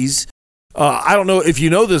Yankees. I don't know if you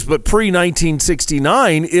know this, but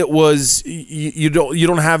pre-1969, it was you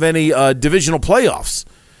don't have any divisional playoffs,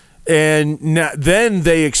 and then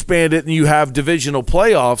they expand it, and you have divisional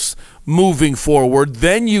playoffs moving forward.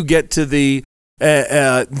 Then you get to the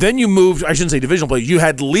then you moved. I shouldn't say divisional playoffs. You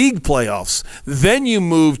had league playoffs. Then you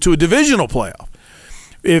moved to a divisional playoff.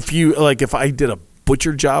 If I did a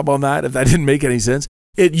butcher job on that, if that didn't make any sense.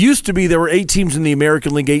 It used to be there were 8 teams in the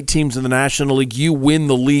American League, 8 teams in the National League. You win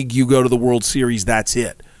the league, you go to the World Series, that's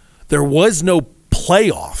it. There was no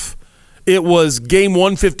playoff It was game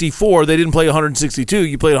 154. They didn't play 162.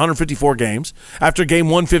 You played 154 games. After game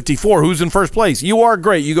 154, who's in first place? You are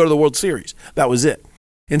great. You go to the World Series. That was it.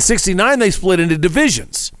 In 69, they split into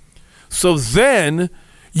divisions. So then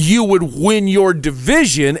you would win your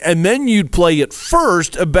division, and then you'd play at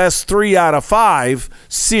first a best 3 out of 5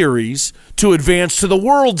 series to advance to the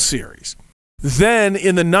World Series. Then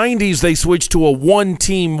in the 90s, they switched to a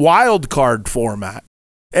one-team wild card format.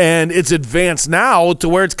 And it's advanced now to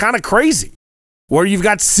where it's kind of crazy, where you've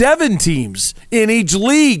got 7 teams in each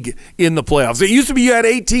league in the playoffs. It used to be you had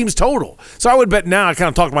 8 teams total. So I would bet now, I kind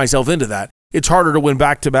of talked myself into that, it's harder to win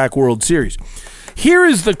back-to-back World Series. Here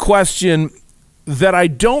is the question that I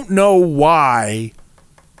don't know why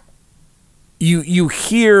you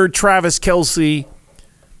hear Travis Kelce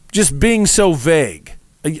just being so vague.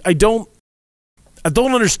 I don't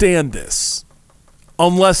understand this.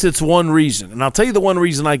 Unless it's one reason. And I'll tell you the one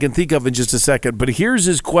reason I can think of in just a second. But here's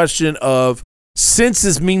his question of, since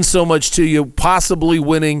this means so much to you, possibly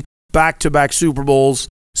winning back-to-back Super Bowls,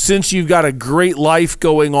 since you've got a great life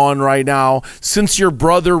going on right now, since your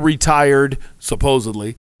brother retired,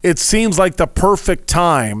 supposedly, it seems like the perfect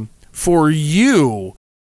time for you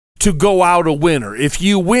to go out a winner. If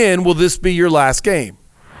you win, will this be your last game?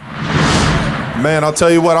 Man, I'll tell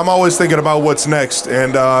you what, I'm always thinking about what's next,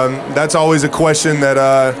 and that's always a question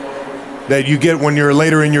that you get when you're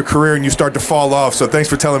later in your career and you start to fall off. So thanks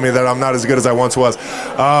for telling me that I'm not as good as I once was.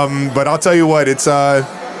 But I'll tell you what, it's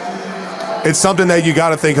something that you got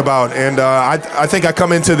to think about, and I think I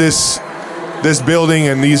come into this building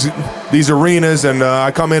and these arenas, and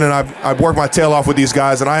I come in and I work my tail off with these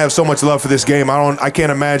guys, and I have so much love for this game. I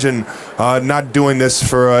can't imagine not doing this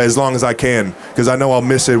for as long as I can, because I know I'll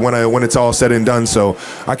miss it when it's all said and done. So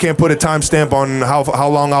I can't put a timestamp on how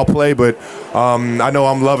long I'll play, but I know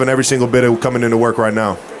I'm loving every single bit of coming into work right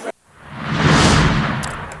now.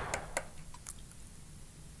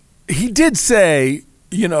 He did say,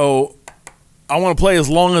 I want to play as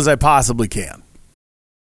long as I possibly can.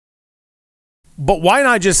 But why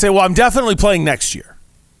not just say, well, I'm definitely playing next year.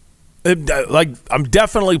 I'm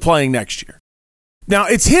definitely playing next year. Now,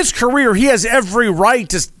 it's his career. He has every right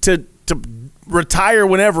to retire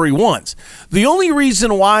whenever he wants. The only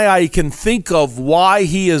reason why I can think of why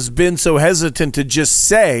he has been so hesitant to just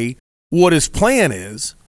say what his plan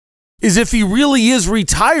is if he really is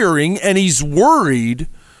retiring and he's worried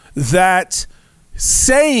that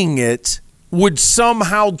saying it would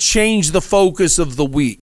somehow change the focus of the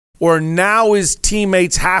week. Or now his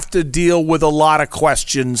teammates have to deal with a lot of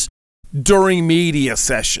questions during media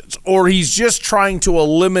sessions, or he's just trying to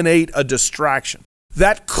eliminate a distraction.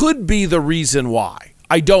 That could be the reason why.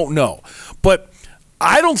 I don't know. But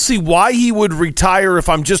I don't see why he would retire if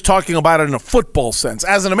I'm just talking about it in a football sense.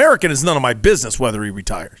 As an American, it's none of my business whether he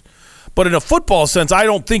retires. But in a football sense, I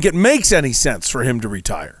don't think it makes any sense for him to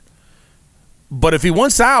retire. But if he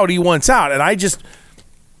wants out, he wants out. And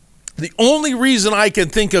the only reason I can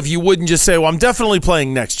think of you wouldn't just say, well, I'm definitely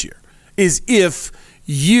playing next year, is if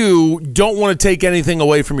you don't want to take anything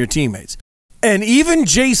away from your teammates. And even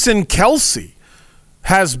Jason Kelce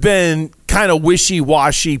has been kind of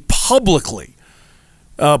wishy-washy publicly.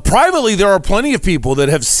 Privately, there are plenty of people that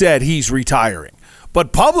have said he's retiring.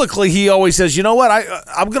 But publicly, he always says, you know what,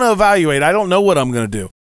 I'm going to evaluate. I don't know what I'm going to do.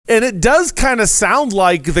 And it does kind of sound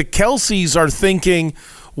like the Kelces are thinking,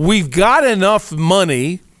 we've got enough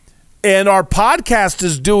money and our podcast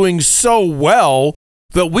is doing so well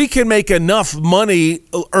that we can make enough money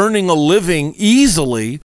earning a living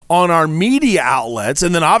easily on our media outlets.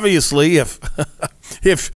 And then obviously if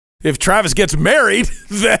Travis gets married,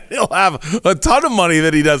 then he'll have a ton of money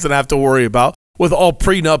that he doesn't have to worry about, with all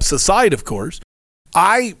prenups aside, of course.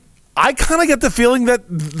 I kind of get the feeling that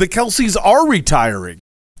the Kelces are retiring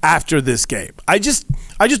after this game. I just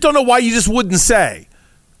don't know why you just wouldn't say,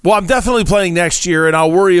 well, I'm definitely playing next year, and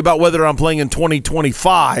I'll worry about whether I'm playing in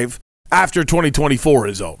 2025 after 2024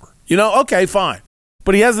 is over. Okay, fine.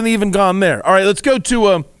 But he hasn't even gone there. All right, let's go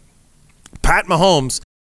to Pat Mahomes.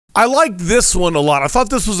 I like this one a lot. I thought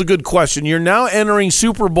this was a good question. You're now entering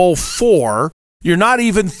Super Bowl 4. You're not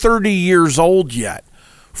even 30 years old yet.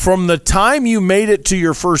 From the time you made it to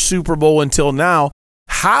your first Super Bowl until now,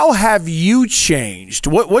 how have you changed?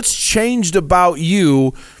 What's changed about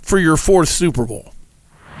you for your 4th Super Bowl?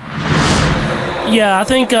 Yeah, I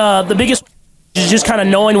think the biggest is just kind of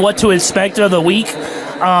knowing what to expect of the week.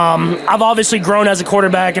 I've obviously grown as a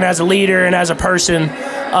quarterback and as a leader and as a person,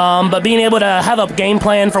 but being able to have a game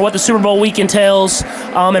plan for what the Super Bowl week entails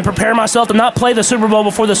and prepare myself to not play the Super Bowl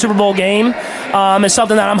before the Super Bowl game is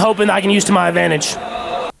something that I'm hoping I can use to my advantage.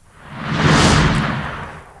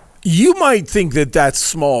 You might think that that's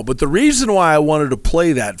small, but the reason why I wanted to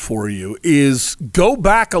play that for you is go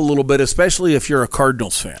back a little bit, especially if you're a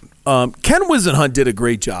Cardinals fan. Ken Whisenhunt did a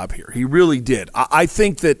great job here. He really did. I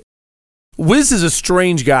think that Wiz is a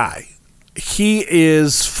strange guy. He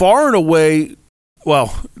is far and away,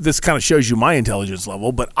 well, this kind of shows you my intelligence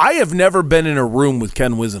level, but I have never been in a room with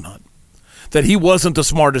Ken Whisenhunt that he wasn't the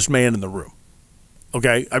smartest man in the room.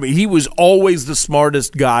 Okay? I mean, he was always the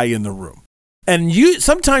smartest guy in the room. And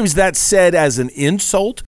sometimes that's said as an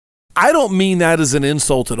insult. I don't mean that as an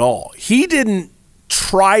insult at all. He didn't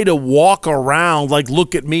try to walk around like,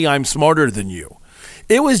 look at me, I'm smarter than you.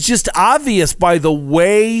 It was just obvious by the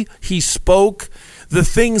way he spoke, the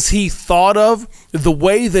things he thought of, the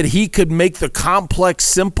way that he could make the complex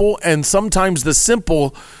simple, and sometimes the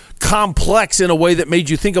simple complex in a way that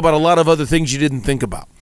made you think about a lot of other things you didn't think about.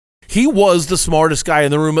 He was the smartest guy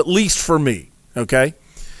in the room, at least for me, okay?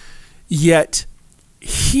 Yet,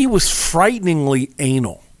 he was frighteningly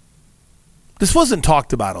anal. This wasn't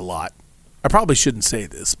talked about a lot. I probably shouldn't say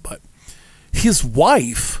this, but his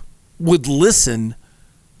wife would listen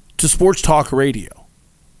to sports talk radio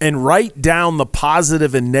and write down the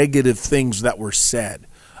positive and negative things that were said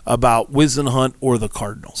about Whisenhunt or the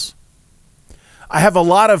Cardinals. I would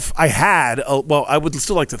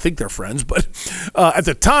still like to think they're friends, but at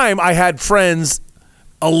the time I had friends,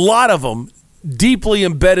 a lot of them, deeply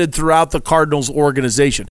embedded throughout the Cardinals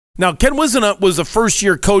organization. Now, Ken Whisenhunt was a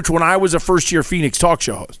first-year coach when I was a first-year Phoenix talk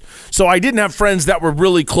show host. So I didn't have friends that were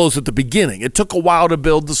really close at the beginning. It took a while to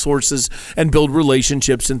build the sources and build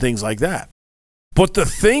relationships and things like that. But the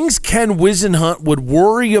things Ken Whisenhunt would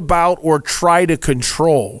worry about or try to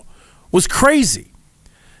control was crazy.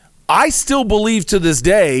 I still believe to this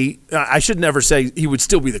day, I should never say he would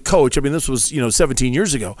still be the coach. I mean, this was, 17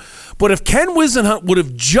 years ago. But if Ken Whisenhunt would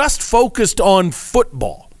have just focused on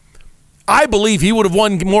football, I believe he would have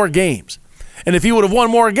won more games. And if he would have won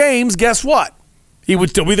more games, guess what? He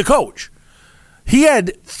would still be the coach. He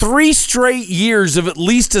had 3 straight years of at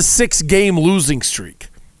least a 6-game losing streak.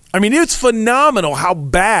 I mean, it's phenomenal how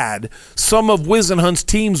bad some of Whisenhunt's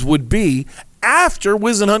teams would be after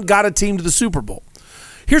Whisenhunt got a team to the Super Bowl.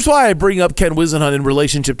 Here's why I bring up Ken Whisenhunt in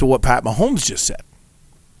relationship to what Pat Mahomes just said.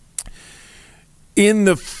 In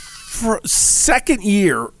the second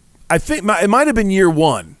year, I think it might have been year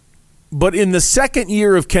 1, but in the second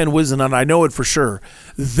year of Ken Whisenhunt, I know it for sure,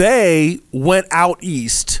 they went out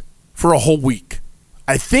east for a whole week.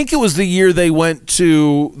 I think it was the year they went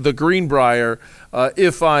to the Greenbrier,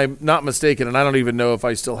 if I'm not mistaken, and I don't even know if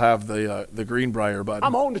I still have the Greenbrier button.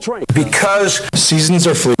 I'm on the train. Because seasons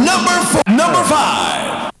are fleeting. Number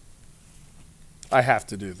 5. I have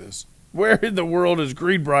to do this. Where in the world is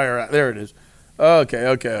Greenbrier at? There it is. Okay.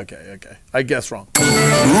 I guess wrong.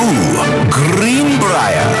 Ooh,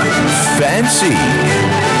 Greenbrier. Fancy.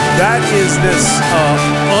 That is this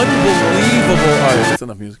unbelievable, all right, that's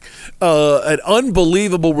enough music, an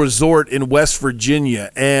unbelievable resort in West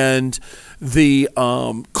Virginia. And the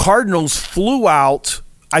Cardinals flew out,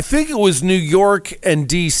 I think it was New York and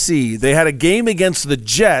D.C. They had a game against the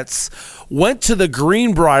Jets, went to the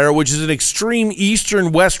Greenbrier, which is an extreme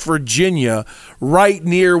eastern West Virginia, right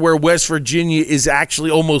near where West Virginia is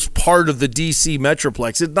actually almost part of the D.C.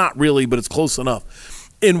 Metroplex. It's not really, but it's close enough.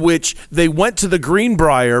 In which they went to the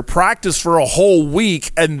Greenbrier, practiced for a whole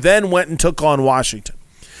week, and then went and took on Washington.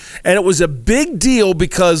 And it was a big deal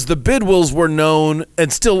because the Bidwills were known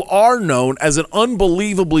and still are known as an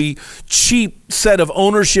unbelievably cheap set of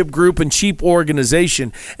ownership group and cheap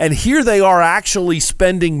organization. And here they are actually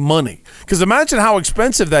spending money. Because imagine how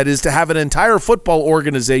expensive that is to have an entire football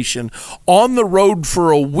organization on the road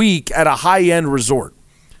for a week at a high-end resort.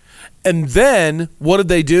 And then what did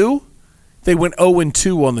they do? They went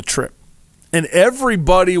 0-2 on the trip. And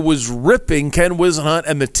everybody was ripping Ken Whisenhunt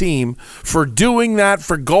and the team for doing that,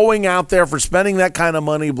 for going out there, for spending that kind of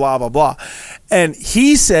money, blah, blah, blah. And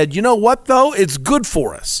he said, you know what, though? It's good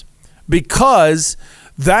for us because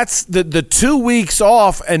that's the 2 weeks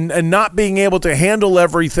off and not being able to handle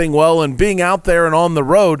everything well and being out there and on the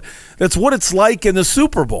road. That's what it's like in the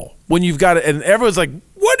Super Bowl when you've got it. And everyone's like,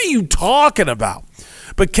 what are you talking about?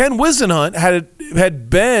 But Ken Whisenhunt had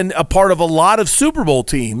been a part of a lot of Super Bowl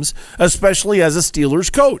teams, especially as a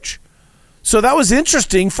Steelers coach. So that was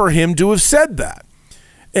interesting for him to have said that.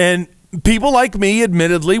 And people like me,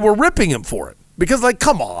 admittedly, were ripping him for it. Because, like,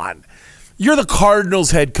 come on. You're the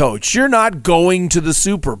Cardinals head coach. You're not going to the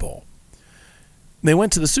Super Bowl. And they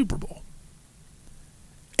went to the Super Bowl.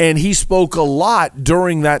 And he spoke a lot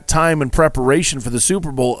during that time in preparation for the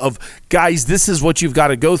Super Bowl of, guys, this is what you've got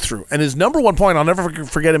to go through. And his number one point, I'll never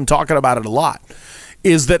forget him talking about it a lot,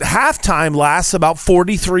 is that halftime lasts about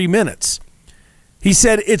 43 minutes. He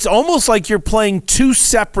said, it's almost like you're playing two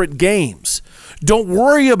separate games. Don't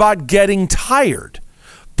worry about getting tired.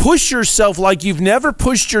 Push yourself like you've never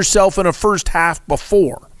pushed yourself in a first half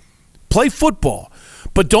before. Play football,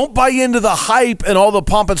 but don't buy into the hype and all the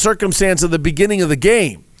pomp and circumstance at the beginning of the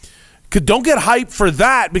game. Don't get hyped for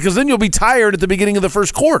that, because then you'll be tired at the beginning of the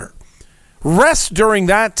first quarter. Rest during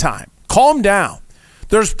that time. Calm down.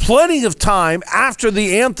 There's plenty of time after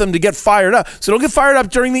the anthem to get fired up. So don't get fired up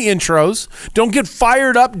during the intros. Don't get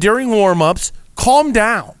fired up during warm-ups. Calm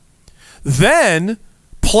down. Then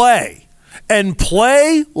play. And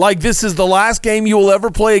play like this is the last game you will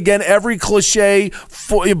ever play again. Every cliche,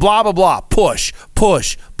 blah, blah, blah. Push,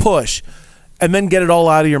 push, push. And then get it all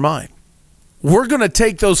out of your mind. We're going to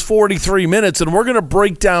take those 43 minutes and we're going to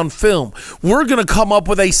break down film. We're going to come up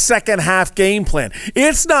with a second half game plan.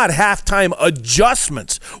 It's not halftime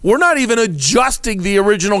adjustments. We're not even adjusting the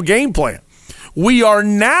original game plan. We are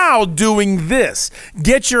now doing this.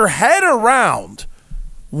 Get your head around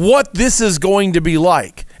what this is going to be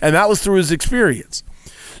like. And that was through his experience.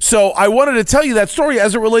 So I wanted to tell you that story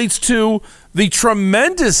as it relates to the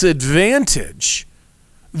tremendous advantage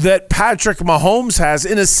that Patrick Mahomes has,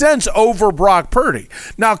 in a sense, over Brock Purdy.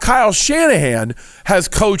 Now, Kyle Shanahan has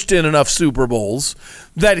coached in enough Super Bowls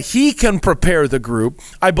that he can prepare the group.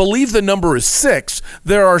 I believe the number is 6.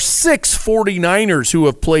 There are 6 49ers who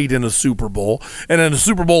have played in a Super Bowl and in a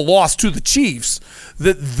Super Bowl loss to the Chiefs,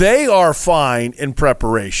 that they are fine in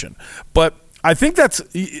preparation. But I think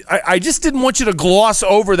I just didn't want you to gloss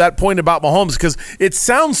over that point about Mahomes, because it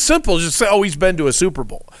sounds simple. Just say, oh, he's been to a Super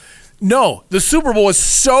Bowl. No, the Super Bowl is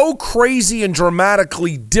so crazy and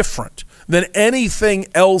dramatically different than anything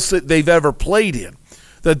else that they've ever played in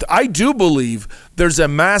that I do believe there's a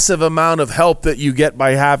massive amount of help that you get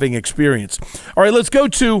by having experience. All right, let's go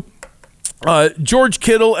to George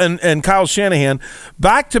Kittle and Kyle Shanahan.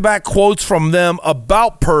 Back-to-back quotes from them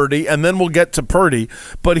about Purdy, and then we'll get to Purdy.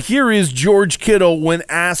 But here is George Kittle when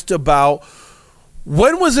asked about,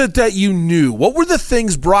 when was it that you knew? What were the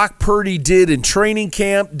things Brock Purdy did in training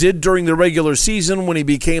camp, did during the regular season when he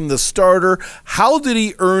became the starter? How did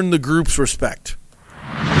he earn the group's respect?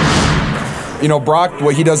 You know, Brock,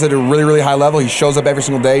 what he does at a really, really high level, he shows up every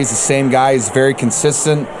single day. He's the same guy. He's very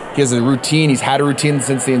consistent. He has a routine. He's had a routine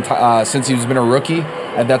since he's been a rookie,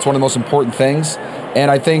 and that's one of the most important things.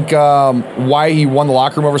 And I think why he won the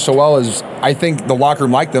locker room over so well is I think the locker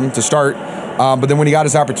room liked him to start. But then when he got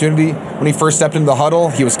his opportunity, when he first stepped into the huddle,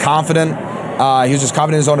 he was confident. He was just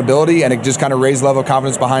confident in his own ability, and it just kind of raised the level of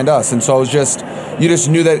confidence behind us. And so it was just, you just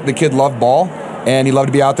knew that the kid loved ball, and he loved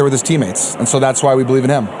to be out there with his teammates. And so that's why we believe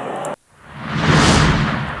in him.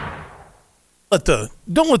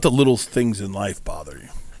 Don't let the little things in life bother you,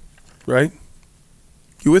 right?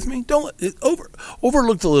 You with me? Don't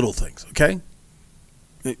overlook the little things, okay?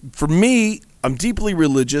 For me, I'm deeply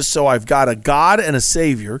religious, so I've got a God and a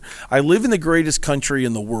Savior. I live in the greatest country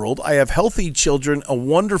in the world. I have healthy children, a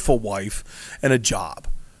wonderful wife, and a job.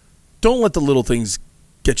 Don't let the little things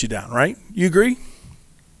get you down, right? You agree?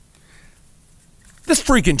 This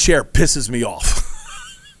freaking chair pisses me off.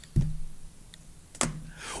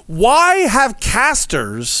 Why have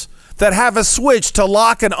casters that have a switch to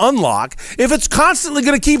lock and unlock if it's constantly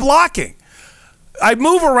going to keep locking? I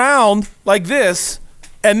move around like this,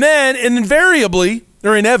 and then inevitably,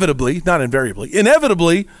 one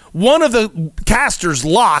of the casters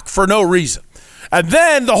lock for no reason. And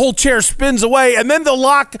then the whole chair spins away, and then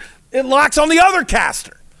it locks on the other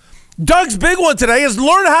caster. Doug's big one today is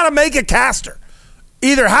learn how to make a caster.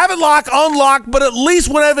 Either have it lock, unlock, but at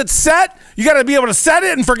least whenever it's set, you got to be able to set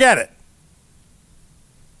it and forget it.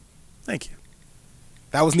 Thank you.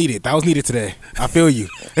 That was needed. That was needed today. I feel you.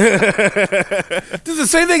 Does the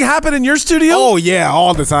same thing happen in your studio? Oh, yeah,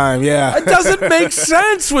 all the time, yeah. It doesn't make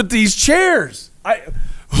sense with these chairs. The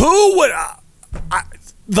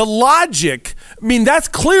logic, I mean, that's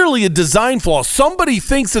clearly a design flaw. Somebody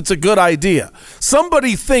thinks it's a good idea.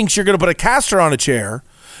 Somebody thinks you're going to put a caster on a chair,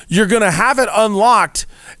 you're going to have it unlocked,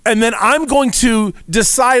 and then I'm going to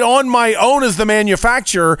decide on my own as the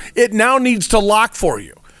manufacturer, it now needs to lock for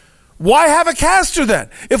you. Why have a caster then?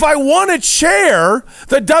 If I want a chair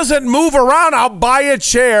that doesn't move around, I'll buy a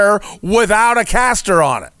chair without a caster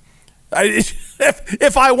on it.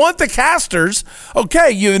 If I want the casters,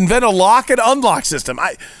 okay, you invent a lock and unlock system.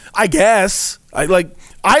 I guess. I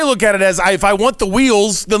look at it as if I want the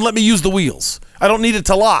wheels, then let me use the wheels. I don't need it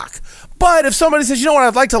to lock. But if somebody says, you know what,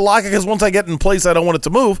 I'd like to lock it because once I get in place, I don't want it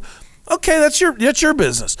to move. Okay, that's your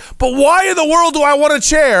business. But why in the world do I want a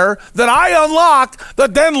chair that I unlock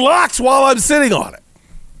that then locks while I'm sitting on it?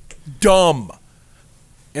 Dumb.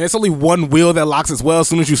 And it's only one wheel that locks as well. As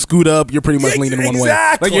soon as you scoot up, you're pretty much leaning one way.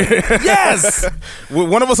 Exactly. Yes.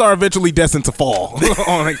 One of us are eventually destined to fall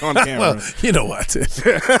on camera. Well, you know what?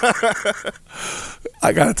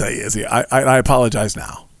 I got to tell you, Izzy, I apologize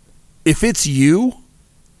now. If it's you,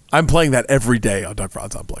 I'm playing that every day on Doug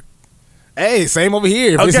Franz Unplugged. Hey, same over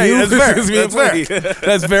here. If Okay, it's you, that's fair.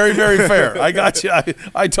 That's very, very fair. I got you.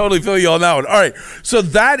 I totally feel you on that one. All right, so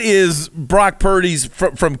that is Brock Purdy's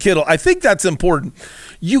from Kittle. I think that's important.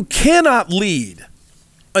 You cannot lead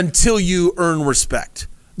until you earn respect.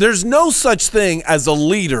 There's no such thing as a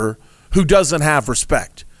leader who doesn't have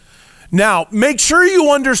respect. Now, make sure you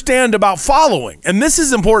understand about following, and this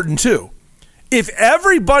is important too. If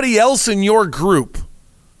everybody else in your group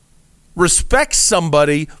respects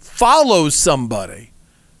somebody, follows somebody,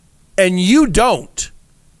 and you don't,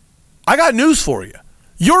 I got news for you.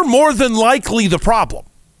 You're more than likely the problem.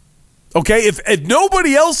 Okay? If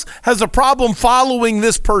nobody else has a problem following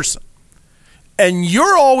this person, and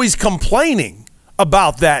you're always complaining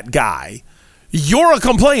about that guy, you're a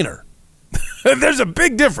complainer. There's a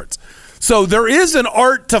big difference. So there is an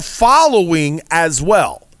art to following as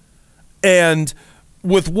well. And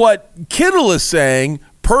with what Kittle is saying,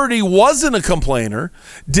 Purdy wasn't a complainer,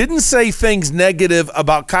 didn't say things negative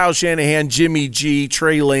about Kyle Shanahan, Jimmy G,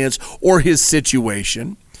 Trey Lance, or his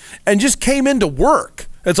situation, and just came in to work.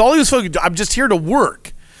 That's all he was focused on. I'm just here to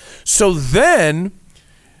work. So then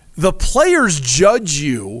the players judge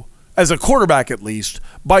you, as a quarterback at least,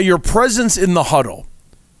 by your presence in the huddle.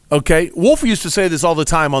 Okay? Wolf used to say this all the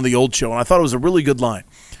time on the old show, and I thought it was a really good line.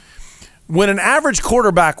 When an average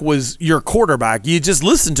quarterback was your quarterback, you just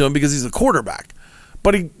listened to him because he's a quarterback.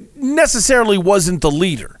 But he necessarily wasn't the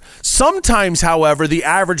leader. Sometimes, however, the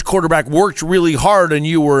average quarterback worked really hard and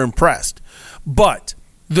you were impressed. But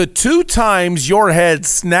the two times your head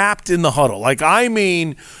snapped in the huddle, like I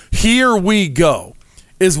mean, here we go,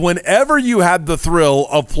 is whenever you had the thrill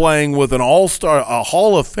of playing with an all-star, a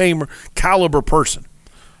Hall of Famer caliber person,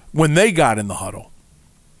 when they got in the huddle,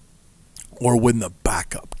 or when the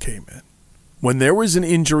backup came in. When there was an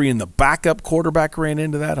injury and the backup quarterback ran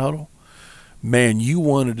into that huddle, man, you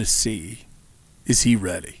wanted to see, is he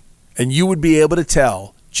ready? And you would be able to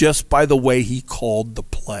tell just by the way he called the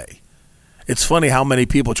play. It's funny how many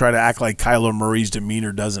people try to act like Kyler Murray's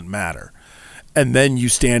demeanor doesn't matter. And then you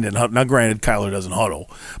stand in huddle. Now, granted, Kyler doesn't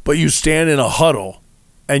huddle, but you stand in a huddle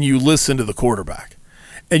and you listen to the quarterback.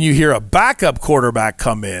 And you hear a backup quarterback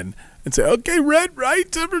come in and say, okay, red, right,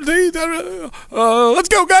 let's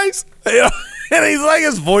go, guys. And he's like,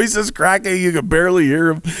 his voice is cracking. You can barely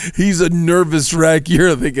hear him. He's a nervous wreck.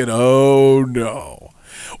 You're thinking, oh, no.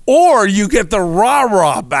 Or you get the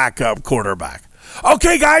rah-rah backup quarterback.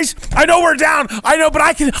 Okay, guys, I know we're down. I know, but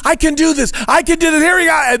I can do this. I can do this. Here we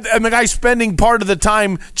go. And the guy's spending part of the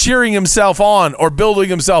time cheering himself on or building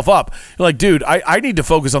himself up. You're like, dude, I need to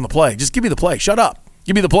focus on the play. Just give me the play. Shut up.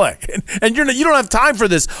 Give me the play. And you don't have time for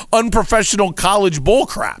this unprofessional college bull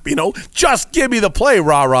crap, Just give me the play,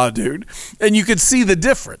 rah-rah, dude. And you can see the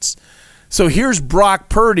difference. So here's Brock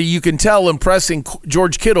Purdy, you can tell, impressing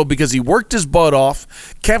George Kittle because he worked his butt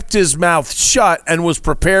off, kept his mouth shut, and was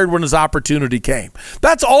prepared when his opportunity came.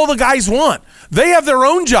 That's all the guys want. They have their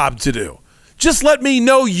own job to do. Just let me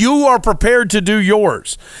know you are prepared to do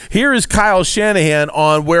yours. Here is Kyle Shanahan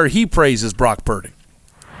on where he praises Brock Purdy.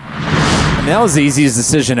 And that was the easiest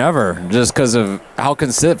decision ever, just because of how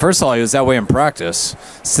consistent. First of all, he was that way in practice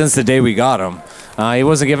since the day we got him. He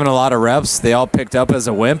wasn't given a lot of reps. They all picked up as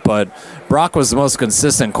a wimp, but Brock was the most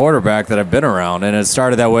consistent quarterback that I've been around, and it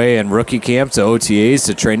started that way in rookie camp to OTAs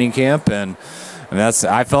to training camp, and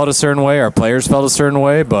I felt a certain way. Our players felt a certain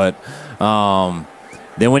way, but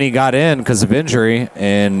then when he got in because of injury,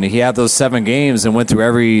 and he had those 7 games and went through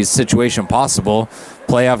every situation possible,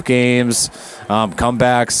 playoff games,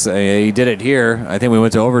 comebacks. He did it here. I think we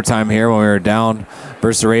went to overtime here when we were down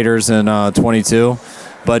versus the Raiders in 22.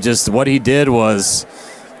 But just what he did it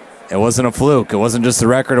wasn't a fluke. It wasn't just the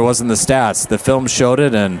record. It wasn't the stats. The film showed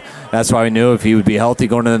it, and that's why we knew if he would be healthy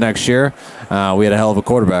going into the next year, we had a hell of a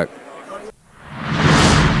quarterback.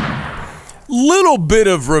 Little bit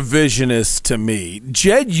of revisionist to me.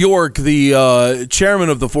 Jed York, the chairman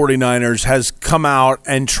of the 49ers, has come out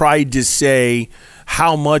and tried to say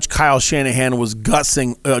how much Kyle Shanahan was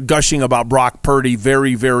gushing about Brock Purdy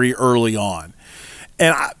very, very early on.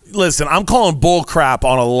 And listen, I'm calling bull crap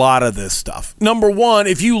on a lot of this stuff. Number one,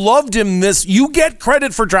 if you loved him you get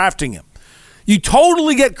credit for drafting him. You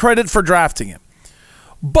totally get credit for drafting him.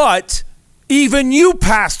 But even you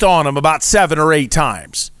passed on him about 7 or 8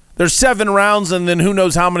 times. There's 7 rounds, and then who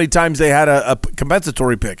knows how many times they had a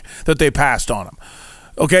compensatory pick that they passed on him.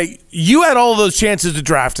 Okay, you had all those chances to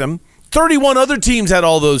draft him. 31 other teams had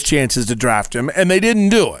all those chances to draft him, and they didn't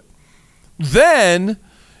do it. Then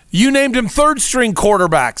you named him third-string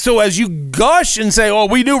quarterback. So as you gush and say, oh,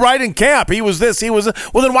 we knew right in camp, he was this, he was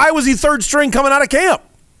 – well, then why was he third-string coming out of camp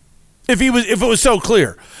if it was so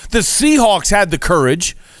clear? The Seahawks had the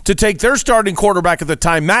courage to take their starting quarterback at the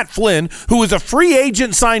time, Matt Flynn, who was a free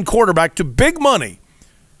agent signed quarterback to big money,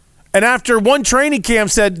 and after one training camp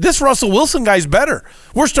said, this Russell Wilson guy's better.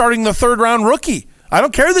 We're starting the third-round rookie. I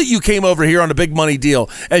don't care that you came over here on a big money deal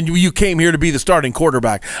and you came here to be the starting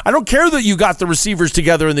quarterback. I don't care that you got the receivers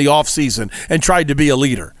together in the offseason and tried to be a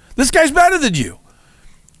leader. This guy's better than you.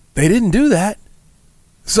 They didn't do that.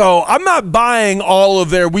 So I'm not buying all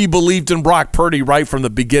of their we believed in Brock Purdy right from the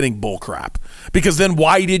beginning bullcrap. Because then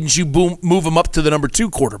why didn't you move him up to the number 2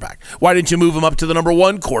 quarterback? Why didn't you move him up to the number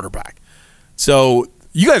 1 quarterback? So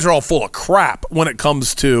you guys are all full of crap when it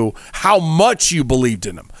comes to how much you believed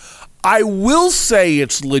in him. I will say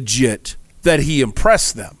it's legit that he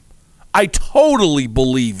impressed them. I totally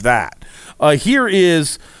believe that. Here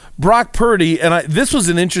is Brock Purdy, and this was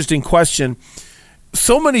an interesting question.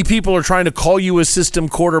 So many people are trying to call you a system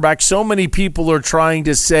quarterback. So many people are trying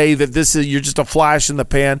to say that you're just a flash in the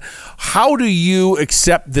pan. How do you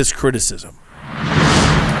accept this criticism?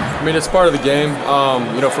 I mean, it's part of the game.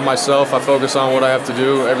 For myself, I focus on what I have to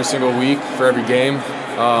do every single week for every game.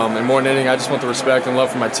 And more than anything, I just want the respect and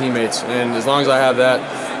love for my teammates. And as long as I have that,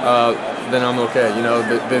 then I'm okay.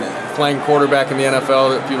 Playing quarterback in the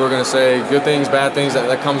NFL, people are going to say good things, bad things,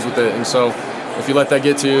 that comes with it. And so if you let that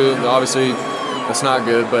get to you, obviously that's not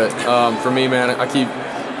good. But for me, man, I keep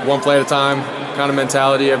one play at a time kind of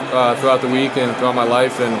mentality throughout the week and throughout my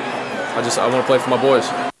life. And I want to play for my boys.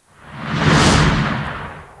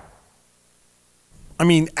 I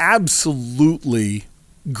mean, absolutely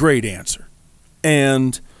great answer.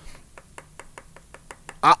 And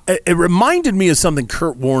it reminded me of something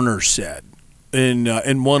Kurt Warner said in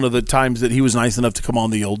one of the times that he was nice enough to come on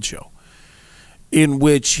the old show, in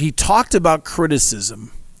which he talked about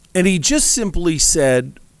criticism. And he just simply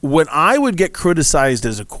said, when I would get criticized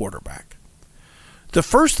as a quarterback, the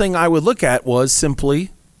first thing I would look at was simply,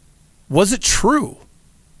 was it true?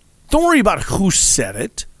 Don't worry about who said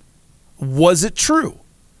it. Was it true?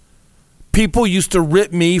 People used to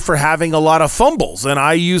rip me for having a lot of fumbles, and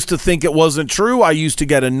I used to think it wasn't true. I used to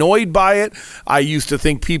get annoyed by it. I used to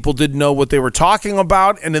think people didn't know what they were talking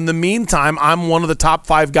about, and in the meantime, I'm one of the top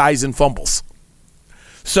 5 guys in fumbles.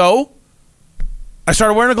 So I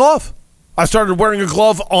started wearing a glove. I started wearing a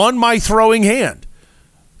glove on my throwing hand,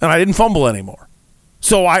 and I didn't fumble anymore.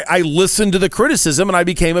 So I listened to the criticism, and I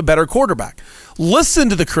became a better quarterback. Listen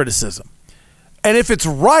to the criticism. And if it's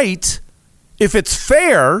right, if it's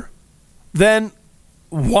fair, then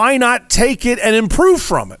why not take it and improve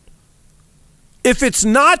from it? If it's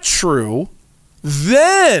not true,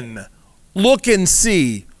 then look and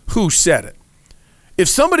see who said it. If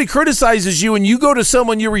somebody criticizes you and you go to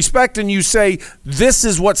someone you respect and you say, this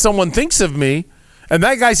is what someone thinks of me, and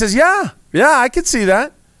that guy says, yeah, I can see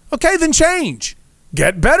that. Okay, then change.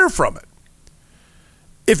 Get better from it.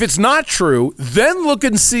 If it's not true, then look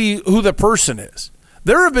and see who the person is.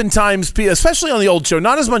 There have been times, especially on the old show,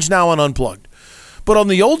 not as much now on Unplugged, but on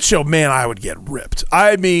the old show, man, I would get ripped.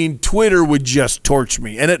 I mean, Twitter would just torch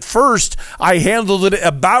me. And at first, I handled it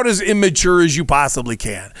about as immature as you possibly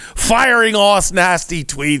can. Firing off nasty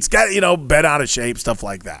tweets, bent out of shape, stuff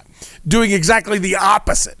like that. Doing exactly the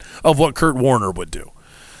opposite of what Kurt Warner would do.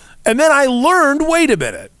 And then I learned, wait a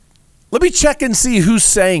minute, let me check and see who's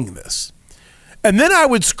saying this. And then I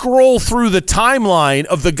would scroll through the timeline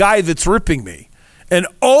of the guy that's ripping me. And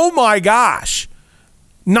oh my gosh,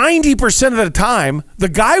 90% of the time, the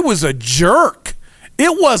guy was a jerk.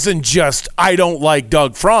 It wasn't just, I don't like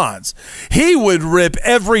Doug Franz. He would rip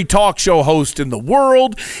every talk show host in the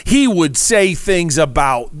world. He would say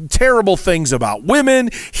terrible things about women.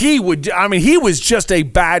 He was just a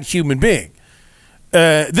bad human being.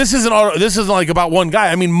 This isn't like about one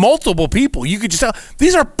guy. I mean, multiple people. You could just tell,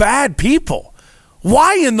 these are bad people.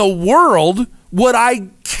 Why in the world would I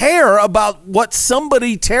care about what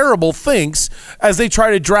somebody terrible thinks as they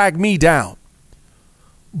try to drag me down?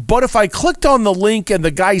 But if I clicked on the link and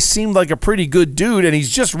the guy seemed like a pretty good dude and he's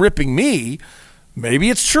just ripping me, maybe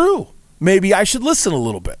it's true. Maybe I should listen a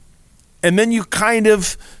little bit. And then you kind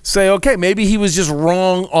of say, okay, maybe he was just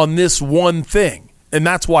wrong on this one thing, and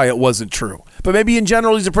that's why it wasn't true. But maybe in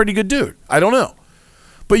general he's a pretty good dude. I don't know.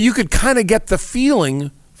 But you could kind of get the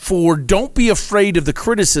feeling for don't be afraid of the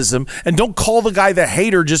criticism and don't call the guy the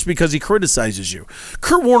hater just because he criticizes you.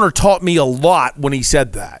 Kurt Warner taught me a lot when he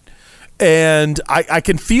said that. And I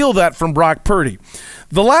can feel that from Brock Purdy.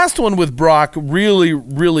 The last one with Brock really,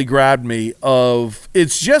 really grabbed me.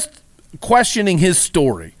 It's just questioning his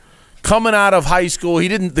story. Coming out of high school,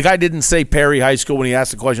 the guy didn't say Perry High School when he asked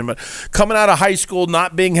the question, but coming out of high school,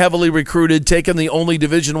 not being heavily recruited, taking the only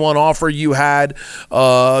Division I offer you had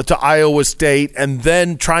to Iowa State, and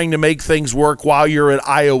then trying to make things work while you're at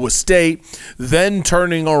Iowa State, then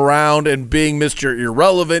turning around and being Mr.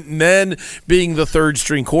 Irrelevant, and then being the third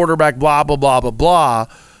string quarterback, blah, blah, blah, blah, blah.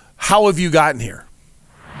 How have you gotten here?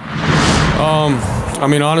 I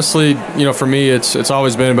mean, honestly, for me, it's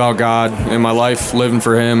always been about God and my life, living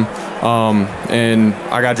for Him. And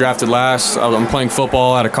I got drafted last. I'm playing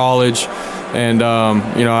football out of college, and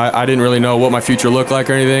I didn't really know what my future looked like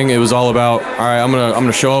or anything. It was all about, all right, I'm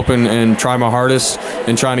gonna show up and try my hardest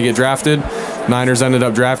in trying to get drafted. Niners ended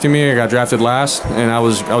up drafting me. I got drafted last, and I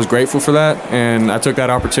was grateful for that. And I took that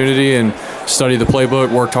opportunity and studied the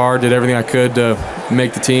playbook, worked hard, did everything I could to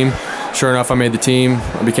make the team. Sure enough, I made the team.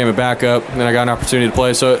 I became a backup, and then I got an opportunity to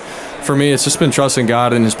play. So for me, it's just been trusting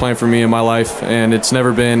God and His plan for me in my life. And it's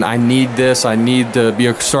never been, I need this, I need to be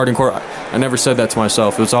a starting quarterback. I never said that to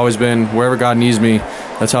myself. It's always been, wherever God needs me,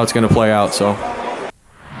 that's how it's going to play out. So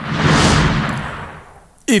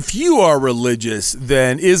if you are religious,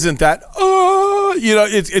 then isn't that,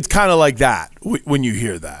 it's kind of like that when you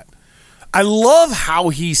hear that. I love how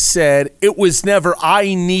he said it was never,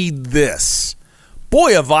 I need this.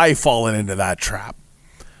 Boy, have I fallen into that trap.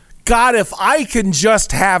 God, if I can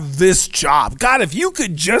just have this job. God, if you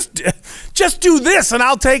could just do this and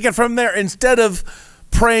I'll take it from there, instead of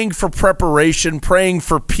praying for preparation, praying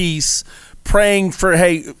for peace, praying for,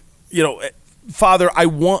 hey, Father,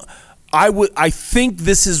 I think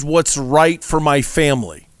this is what's right for my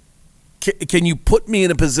family. Can you put me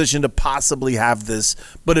in a position to possibly have this,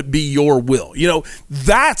 but it be your will?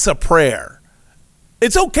 That's a prayer.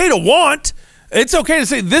 It's okay to want. It's okay to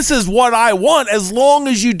say, this is what I want, as long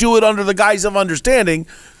as you do it under the guise of understanding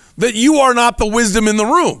that you are not the wisdom in the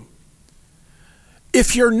room.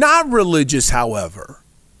 If you're not religious, however,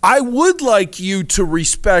 I would like you to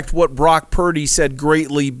respect what Brock Purdy said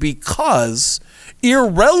greatly, because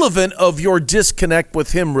irrelevant of your disconnect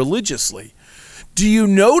with him religiously, do you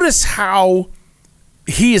notice how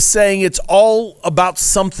he is saying it's all about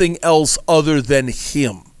something else other than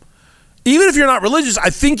him? Even if you're not religious,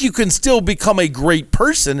 I think you can still become a great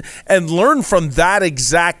person and learn from that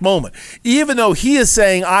exact moment. Even though he is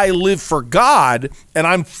saying, I live for God and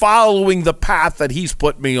I'm following the path that He's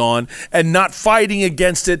put me on and not fighting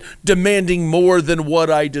against it, demanding more than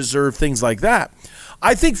what I deserve, things like that.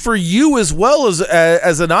 I think for you as well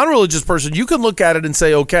as a non-religious person, you can look at it and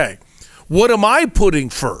say, okay, what am I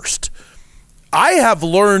putting first? I have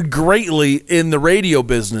learned greatly in the radio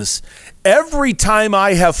business. Every time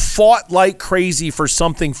I have fought like crazy for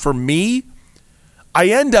something for me, I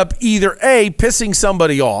end up either A, pissing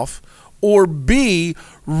somebody off, or B,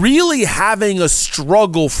 really having a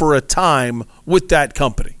struggle for a time with that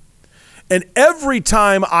company. And every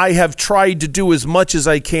time I have tried to do as much as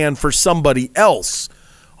I can for somebody else,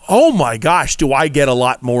 oh my gosh, do I get a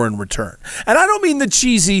lot more in return. And I don't mean the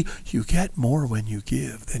cheesy, you get more when you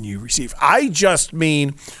give than you receive. I just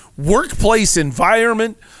mean workplace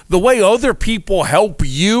environment, the way other people help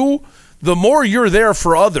you, the more you're there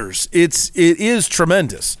for others, it is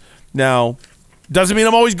tremendous. Now, doesn't mean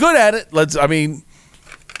I'm always good at it. Let's be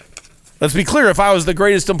clear. If I was the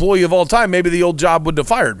greatest employee of all time, maybe the old job wouldn't have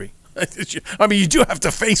fired me. I mean, you do have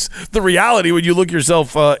to face the reality when you look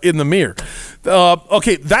yourself in the mirror.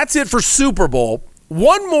 Okay, that's it for Super Bowl.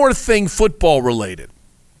 One more thing football related.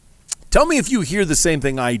 Tell me if you hear the same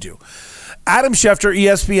thing I do. Adam Schefter,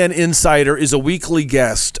 ESPN Insider, is a weekly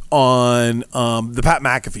guest on the Pat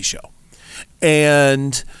McAfee Show.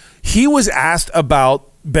 And he was asked about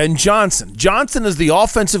Ben Johnson. Johnson is the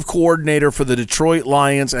offensive coordinator for the Detroit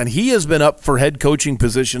Lions, and he has been up for head coaching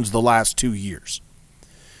positions the last 2 years.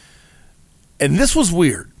 And this was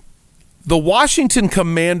weird. The Washington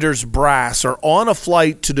Commanders brass are on a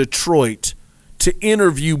flight to Detroit to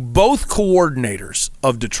interview both coordinators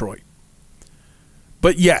of Detroit.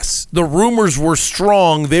 But yes, the rumors were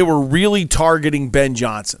strong. They were really targeting Ben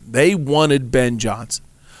Johnson. They wanted Ben Johnson.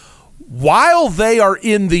 While they are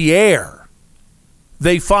in the air,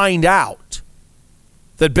 they find out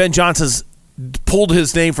that Ben Johnson's pulled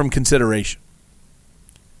his name from consideration.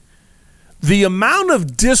 The amount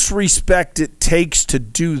of disrespect it takes to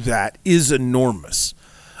do that is enormous.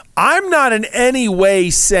 I'm not in any way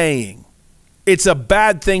saying it's a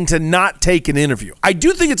bad thing to not take an interview. I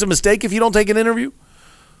do think it's a mistake if you don't take an interview,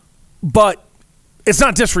 but it's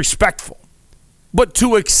not disrespectful. But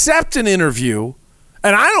to accept an interview,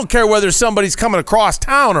 and I don't care whether somebody's coming across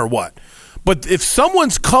town or what, but if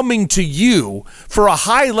someone's coming to you for a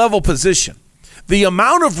high-level position, the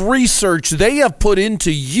amount of research they have put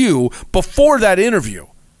into you before that interview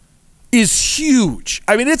is huge.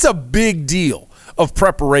 I mean, it's a big deal of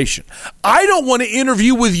preparation. I don't want to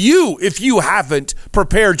interview with you if you haven't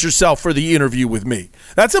prepared yourself for the interview with me.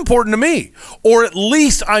 That's important to me. Or at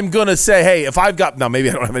least I'm going to say, hey, if I've got, now maybe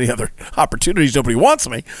I don't have any other opportunities, nobody wants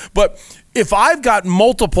me, but if I've got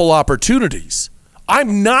multiple opportunities,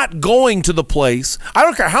 I'm not going to the place, I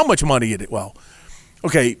don't care how much money it is. Well,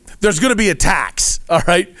 okay, there's going to be a tax, all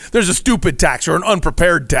right? There's a stupid tax or an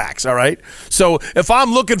unprepared tax, all right? So if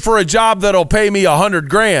I'm looking for a job that'll pay me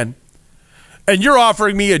 $100,000 and you're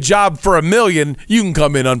offering me a job for $1 million, you can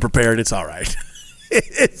come in unprepared. It's all right.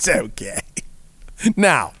 It's okay.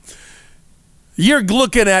 Now, you're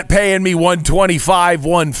looking at paying me $125,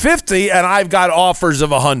 $150, and I've got offers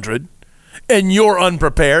of $100, and you're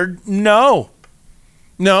unprepared. No.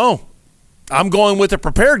 I'm going with a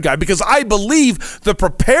prepared guy because I believe the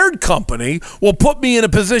prepared company will put me in a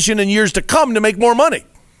position in years to come to make more money.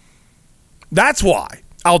 That's why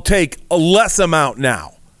I'll take a less amount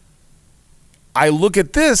now. I look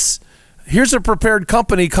at this. Here's a prepared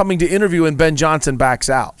company coming to interview and Ben Johnson backs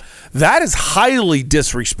out. That is highly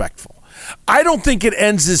disrespectful. I don't think it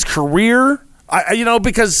ends his career,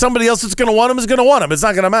 because somebody else that's going to want him is going to want him. It's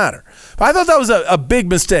not going to matter. But I thought that was a big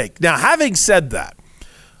mistake. Now, having said that,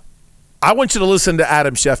 I want you to listen to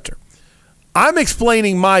Adam Schefter. I'm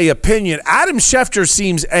explaining my opinion. Adam Schefter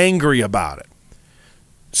seems angry about it.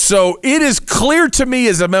 So it is clear to me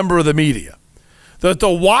as a member of the media that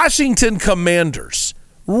the Washington Commanders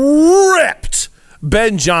ripped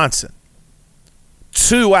Ben Johnson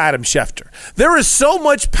to Adam Schefter. There is so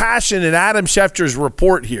much passion in Adam Schefter's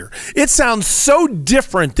report here. It sounds so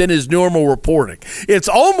different than his normal reporting. It's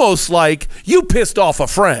almost like you pissed off a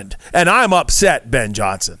friend and I'm upset, Ben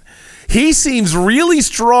Johnson. He seems really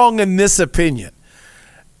strong in this opinion.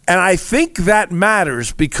 And I think that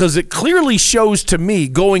matters because it clearly shows to me,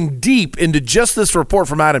 going deep into just this report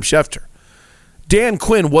from Adam Schefter, Dan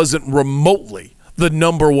Quinn wasn't remotely the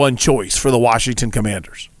number one choice for the Washington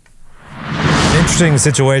Commanders. An interesting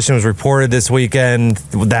situation was reported this weekend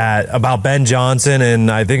about Ben Johnson,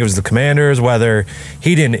 and I think it was the Commanders, whether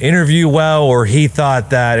he didn't interview well or he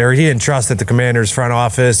didn't trust that the Commanders front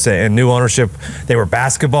office and new ownership, they were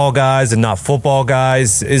basketball guys and not football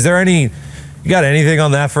guys. Is there you got anything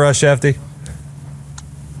on that for us, Shefty?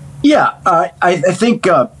 Yeah, I think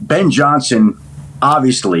Ben Johnson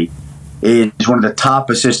obviously is one of the top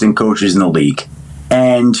assistant coaches in the league.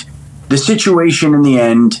 And the situation in the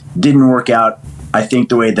end didn't work out, I think,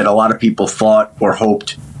 the way that a lot of people thought or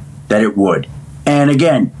hoped that it would. And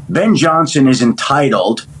again, Ben Johnson is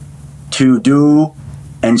entitled to do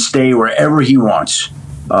and stay wherever he wants.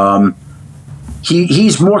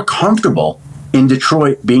 He's more comfortable in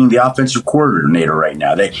Detroit being the offensive coordinator right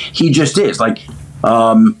now. That he just is. Like,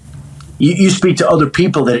 you speak to other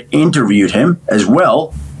people that interviewed him as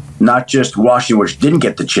well, not just Washington, which didn't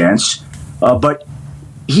get the chance, but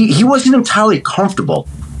he wasn't entirely comfortable,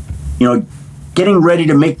 getting ready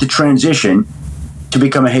to make the transition to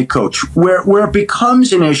become a head coach. Where it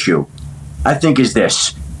becomes an issue, I think, is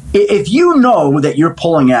this. If you know that you're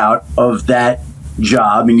pulling out of that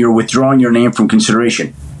job and you're withdrawing your name from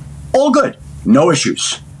consideration, all good, no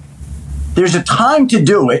issues. There's a time to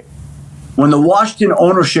do it when the Washington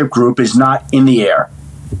ownership group is not in the air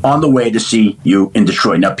on the way to see you in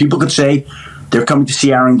Detroit. Now, people could say they're coming to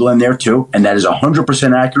see Aaron Glenn there too, and that is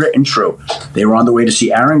 100% accurate and true. They were on the way to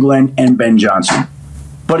see Aaron Glenn and Ben Johnson.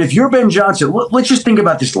 But if you're Ben Johnson, let's just think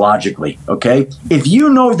about this logically, okay? If you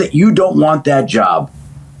know that you don't want that job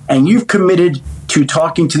and you've committed to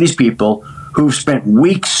talking to these people who've spent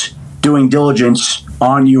weeks doing diligence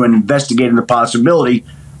on you and investigating the possibility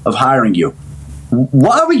of hiring you,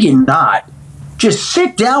 why would you not just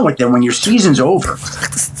sit down with them when your season's over?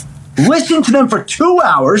 Listen to them for 2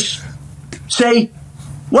 hours. Say,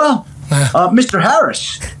 well, Mr.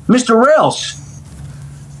 Harris, Mr. Rails,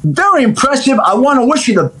 very impressive. I want to wish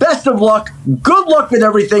you the best of luck. Good luck with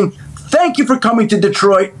everything. Thank you for coming to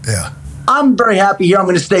Detroit. Yeah. I'm very happy here. I'm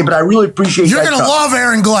going to stay, but I really appreciate You're going to love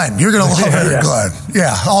Aaron Glenn. You're going to love Aaron Glenn.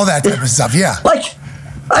 Yeah, all that type of stuff. Yeah. By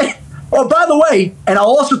the way, and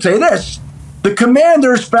I'll also say this, the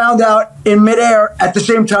Commanders found out in midair at the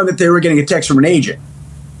same time that they were getting a text from an agent.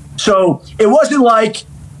 So it wasn't like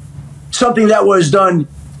something that was done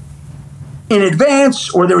in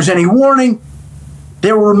advance or there was any warning.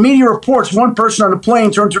 There were media reports. One person on the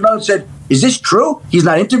plane turned to another and said, is this true? He's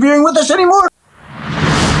not interviewing with us anymore?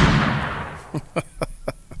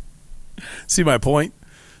 See my point?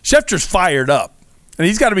 Schefter's fired up, and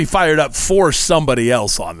he's got to be fired up for somebody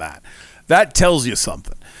else on that. That tells you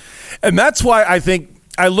something. And that's why I think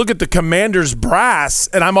I look at the Commanders brass,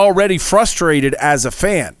 and I'm already frustrated as a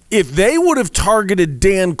fan. If they would have targeted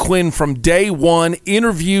Dan Quinn from day one,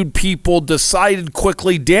 interviewed people, decided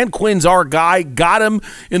quickly, Dan Quinn's our guy, got him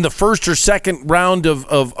in the first or second round of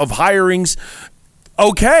hirings,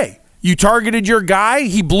 okay. You targeted your guy,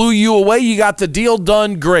 he blew you away, you got the deal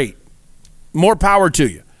done, great. More power to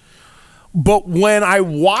you. But when I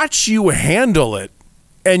watch you handle it,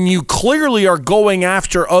 and you clearly are going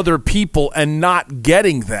after other people and not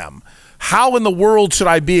getting them, how in the world should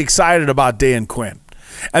I be excited about Dan Quinn?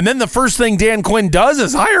 And then the first thing Dan Quinn does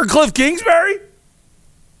is hire Cliff Kingsbury?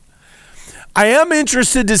 I am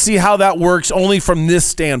interested to see how that works only from this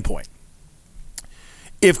standpoint.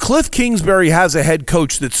 If Cliff Kingsbury has a head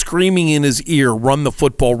coach that's screaming in his ear, run the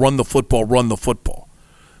football, run the football, run the football,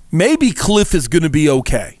 maybe Cliff is going to be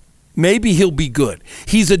okay. Maybe he'll be good.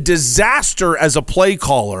 He's a disaster as a play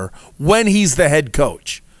caller when he's the head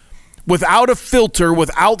coach. Without a filter,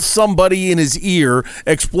 without somebody in his ear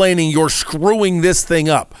explaining you're screwing this thing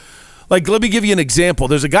up. Like, let me give you an example.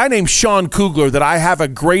 There's a guy named Sean Kugler that I have a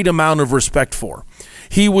great amount of respect for.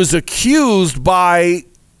 He was accused by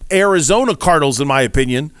Arizona Cardinals, in my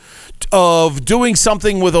opinion, of doing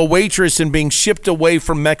something with a waitress and being shipped away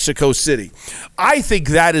from Mexico City. I think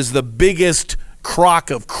that is the biggest crock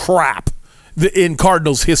of crap in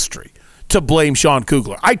Cardinals history to blame Sean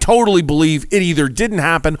Kugler. I totally believe it either didn't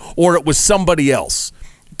happen or it was somebody else.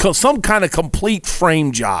 Some kind of complete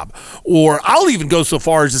frame job. Or I'll even go so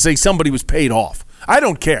far as to say somebody was paid off. I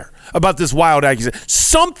don't care about this wild accusation.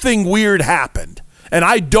 Something weird happened, and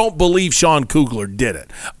I don't believe Sean Kugler did it.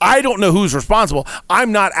 I don't know who's responsible.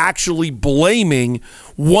 I'm not actually blaming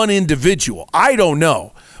one individual. I don't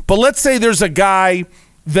know. But let's say there's a guy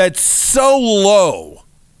that's so low,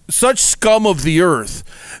 such scum of the earth,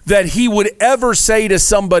 that he would ever say to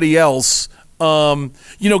somebody else,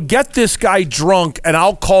 get this guy drunk and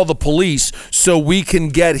I'll call the police so we can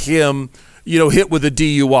get him, hit with a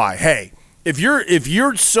DUI. Hey, if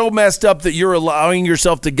you're so messed up that you're allowing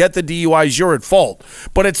yourself to get the DUIs, you're at fault.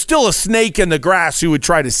 But it's still a snake in the grass who would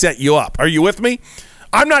try to set you up. Are you with me?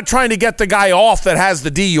 I'm not trying to get the guy off that has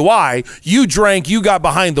the DUI. You drank, you got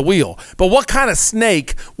behind the wheel. But what kind of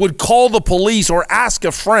snake would call the police or ask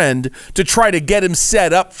a friend to try to get him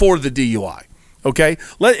set up for the DUI? Okay?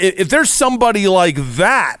 If there's somebody like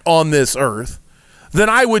that on this earth, then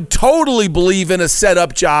I would totally believe in a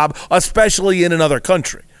setup job, especially in another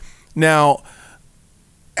country. Now,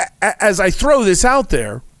 as I throw this out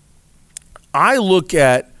there, I look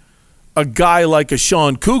at a guy like a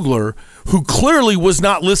Sean Kugler who clearly was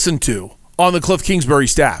not listened to on the Cliff Kingsbury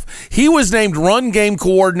staff. He was named run game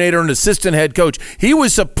coordinator and assistant head coach. He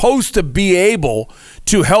was supposed to be able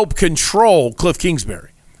to help control Cliff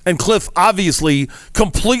Kingsbury. And Cliff obviously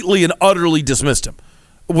completely and utterly dismissed him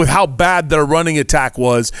with how bad their running attack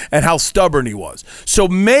was and how stubborn he was. So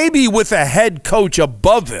maybe with a head coach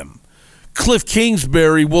above him, Cliff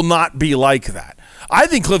Kingsbury will not be like that. I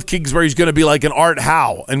think Cliff Kingsbury is going to be like an Art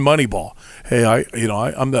Howe in Moneyball. Hey,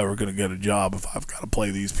 I'm never going to get a job if I've got to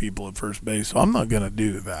play these people at first base, so I'm not going to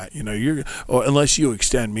do that. Unless you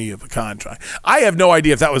extend me of a contract. I have no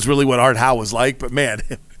idea if that was really what Art Howe was like, but man,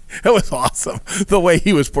 it was awesome the way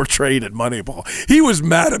he was portrayed at Moneyball. He was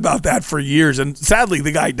mad about that for years, and sadly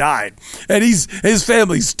the guy died, and his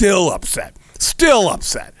family's still upset,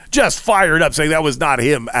 just fired up, saying that was not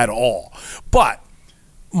him at all. But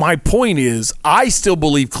my point is, I still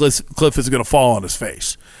believe Cliff is going to fall on his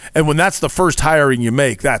face. And when that's the first hiring you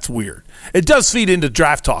make, that's weird. It does feed into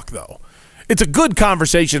draft talk, though. It's a good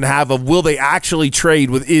conversation to have of will they actually trade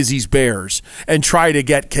with Izzy's Bears and try to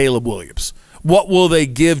get Caleb Williams? What will they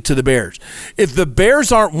give to the Bears? If the Bears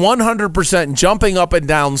aren't 100% jumping up and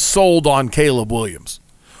down sold on Caleb Williams,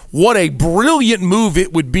 what a brilliant move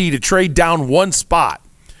it would be to trade down one spot.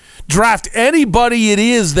 Draft anybody it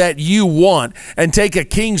is that you want and take a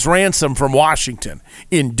king's ransom from Washington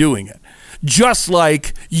in doing it. Just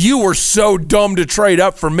like you were so dumb to trade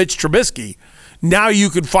up for Mitch Trubisky, now you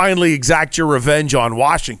can finally exact your revenge on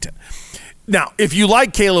Washington. Now, if you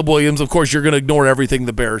like Caleb Williams, of course, you're going to ignore everything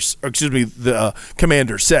the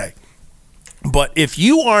Commanders say. But if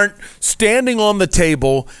you aren't standing on the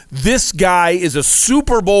table, this guy is a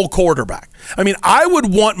Super Bowl quarterback. I mean, I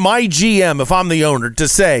would want my GM, if I'm the owner, to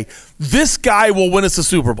say, this guy will win us a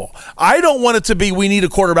Super Bowl. I don't want it to be, we need a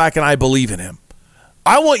quarterback and I believe in him.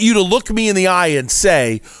 I want you to look me in the eye and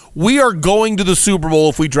say, we are going to the Super Bowl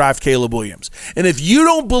if we draft Caleb Williams. And if you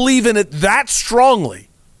don't believe in it that strongly,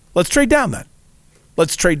 let's trade down then.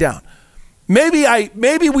 Let's trade down.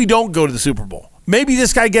 Maybe we don't go to the Super Bowl. Maybe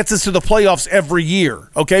this guy gets us to the playoffs every year,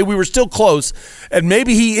 okay? We were still close, and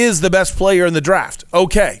maybe he is the best player in the draft.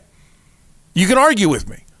 Okay. You can argue with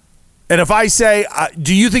me. And if I say,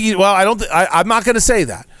 do you think I'm not going to say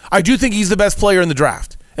that. I do think he's the best player in the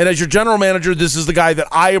draft. And as your general manager, this is the guy that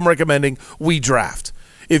I am recommending we draft.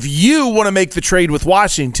 If you want to make the trade with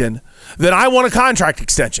Washington, then I want a contract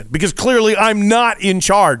extension because clearly I'm not in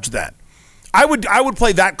charge then. I would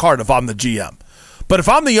play that card if I'm the GM. But if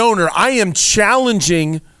I'm the owner, I am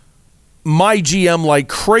challenging my GM like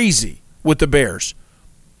crazy with the Bears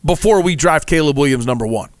before we draft Caleb Williams number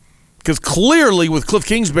 1. Because clearly with Cliff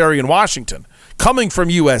Kingsbury in Washington, coming from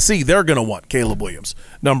USC, they're going to want Caleb Williams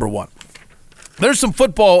number 1. There's some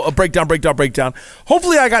football breakdown.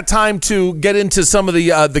 Hopefully I got time to get into some of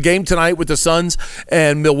the game tonight with the Suns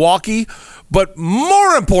and Milwaukee. But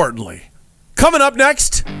more importantly, coming up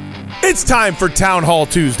next, it's time for Town Hall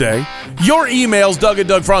Tuesday. Your emails, Doug at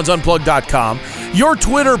DougFranzUnplugged.com. Your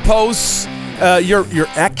Twitter posts, your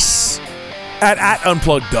X at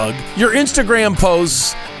UnpluggedDoug. Your Instagram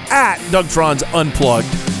posts at Doug Franz Unplugged.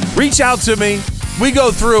 Reach out to me. We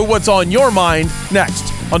go through what's on your mind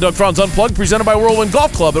next on Doug Franz Unplugged, presented by Whirlwind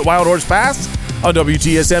Golf Club at Wild Horse Pass on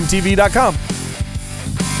WTSMTV.com.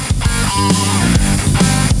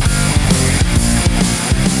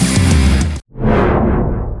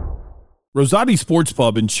 Rosati Sports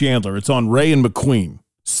Pub in Chandler. It's on Ray and McQueen.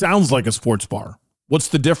 Sounds like a sports bar. What's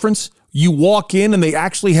the difference? You walk in and they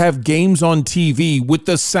actually have games on TV with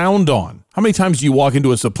the sound on. How many times do you walk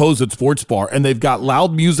into a supposed sports bar and they've got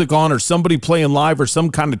loud music on or somebody playing live or some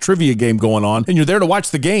kind of trivia game going on and you're there to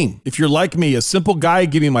watch the game? If you're like me, a simple guy,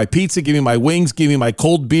 give me my pizza, give me my wings, give me my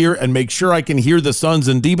cold beer, and make sure I can hear the Suns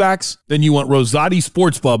and D-backs, then you want Rosati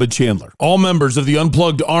Sports Pub in Chandler. All members of the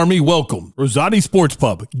Unplugged Army, welcome. Rosati Sports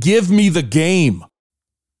Pub. Give me the game.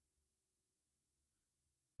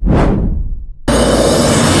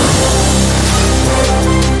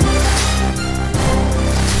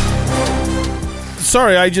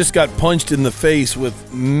 Sorry, I just got punched in the face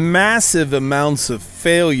with massive amounts of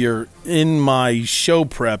failure in my show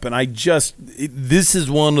prep, and this is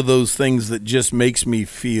one of those things that just makes me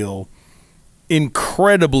feel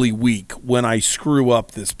incredibly weak when I screw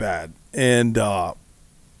up this bad. And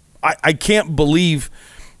I can't believe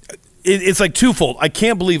it's like twofold. I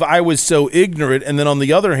can't believe I was so ignorant, and then on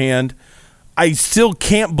the other hand, I still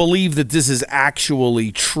can't believe that this is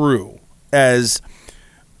actually true. As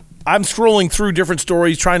I'm scrolling through different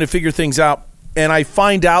stories, trying to figure things out, and I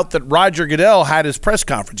find out that Roger Goodell had his press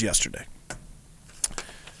conference yesterday.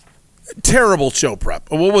 Terrible show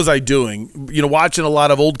prep. What was I doing? Watching a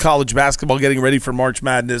lot of old college basketball, getting ready for March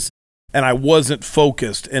Madness, and I wasn't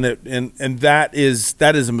focused, and that is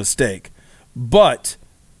a mistake. But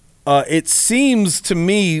it seems to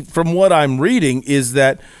me, from what I'm reading, is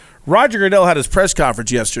that Roger Goodell had his press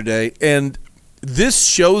conference yesterday, and this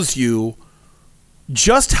shows you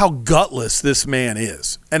just how gutless this man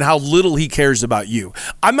is and how little he cares about you.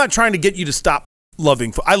 I'm not trying to get you to stop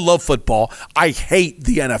loving football. I love football. I hate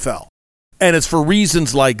the NFL. And it's for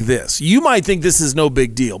reasons like this. You might think this is no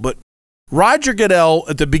big deal, but Roger Goodell,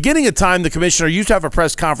 at the beginning of time, the commissioner used to have a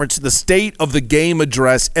press conference, the state of the game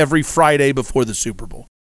address every Friday before the Super Bowl.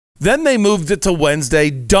 Then they moved it to Wednesday.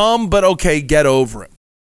 Dumb, but okay, get over it.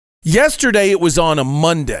 Yesterday, it was on a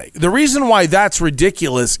Monday. The reason why that's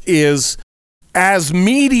ridiculous is as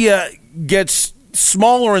media gets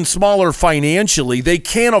smaller and smaller financially, they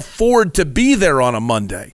can't afford to be there on a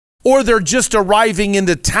Monday. Or they're just arriving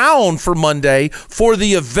into town for Monday for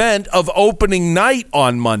the event of opening night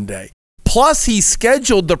on Monday. Plus, he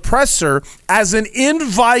scheduled the presser as an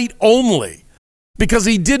invite only because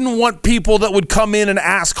he didn't want people that would come in and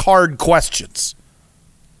ask hard questions.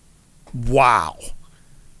 Wow.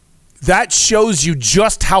 That shows you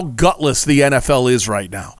just how gutless the NFL is right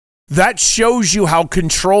now. That shows you how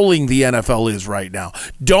controlling the NFL is right now.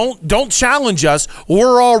 Don't challenge us.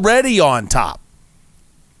 We're already on top.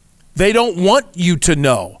 They don't want you to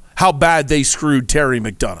know how bad they screwed Terry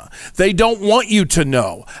McDonough. They don't want you to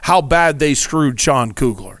know how bad they screwed Sean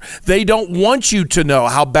Kugler. They don't want you to know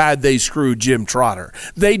how bad they screwed Jim Trotter.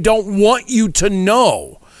 They don't want you to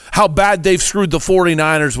know how bad they've screwed the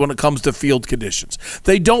 49ers when it comes to field conditions.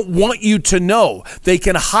 They don't want you to know they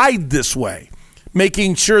can hide this way,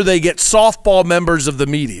 making sure they get softball members of the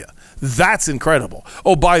media. That's incredible.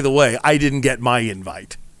 Oh, by the way, I didn't get my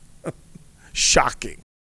invite. Shocking.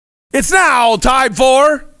 It's now time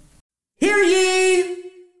for... Hear ye!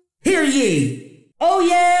 Hear ye! Oh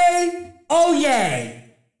yay! Oh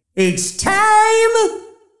yay! It's time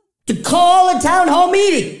to call a town hall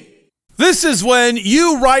meeting. This is when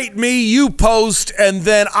you write me, you post, and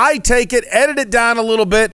then I take it, edit it down a little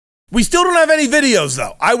bit. We still don't have any videos,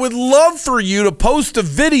 though. I would love for you to post a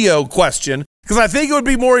video question because I think it would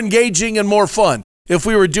be more engaging and more fun. if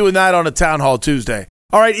we were doing that on a Town Hall Tuesday.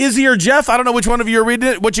 All right, Izzy or Jeff? I don't know which one of you are reading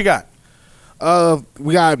it. What you got?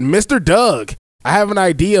 We got Mr. Doug. I have an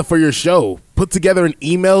idea for your show. Put together an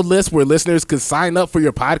email list where listeners could sign up for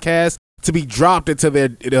your podcast to be dropped into their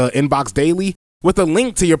inbox daily with a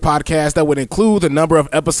link to your podcast that would include the number of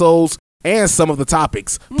episodes and some of the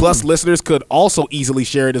topics. Plus, listeners could also easily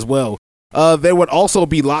share it as well. There would also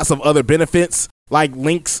be lots of other benefits, like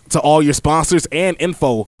links to all your sponsors and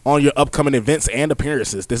info on your upcoming events and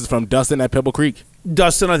appearances. This is from Dustin at Pebble Creek.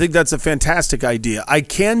 Dustin, I think that's a fantastic idea. I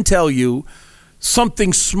can tell you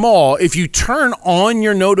something small. If you turn on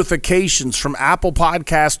your notifications from Apple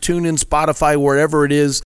Podcasts, TuneIn, Spotify, wherever it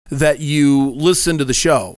is that you listen to the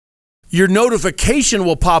show, your notification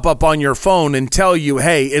will pop up on your phone and tell you,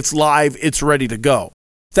 hey, it's live, it's ready to go.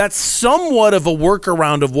 That's somewhat of a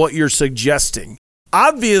workaround of what you're suggesting.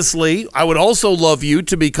 Obviously, I would also love you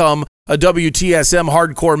to become a WTSM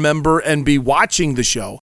hardcore member and be watching the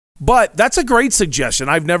show. But that's a great suggestion.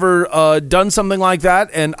 I've never done something like that,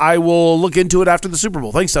 and I will look into it after the Super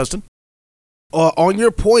Bowl. Thanks, Dustin. On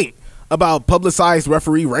your point about publicized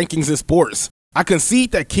referee rankings in sports, I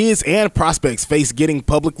concede that kids and prospects face getting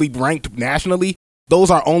publicly ranked nationally. Those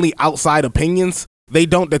are only outside opinions. They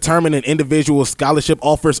don't determine an individual's scholarship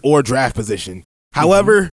offers or draft position.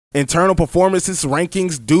 However, internal performances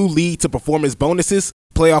rankings do lead to performance bonuses,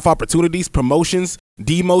 playoff opportunities, promotions,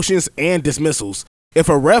 demotions, and dismissals. If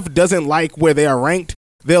a ref doesn't like where they are ranked,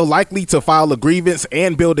 they're likely to file a grievance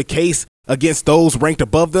and build a case against those ranked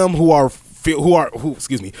above them who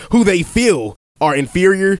they feel are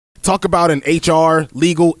inferior. Talk about an HR,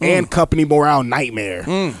 legal, and company morale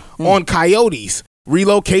nightmare. On Coyotes,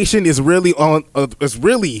 relocation is really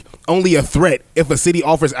only a threat if a city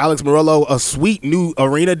offers Alex Morello a sweet new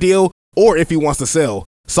arena deal or if he wants to sell.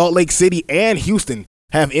 Salt Lake City and Houston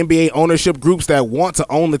have NBA ownership groups that want to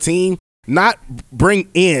own the team, not bring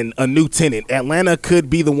in a new tenant. Atlanta could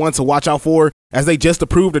be the one to watch out for as they just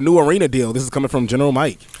approved a new arena deal. This is coming from General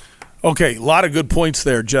Mike. Okay, a lot of good points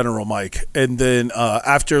there, General Mike. And then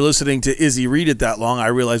after listening to Izzy read it that long, I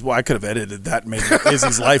realized, well, I could have edited that and made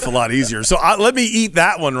Izzy's life a lot easier. So let me eat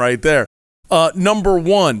that one right there. Number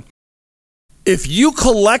one, if you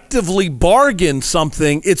collectively bargain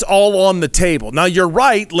something, it's all on the table. Now, you're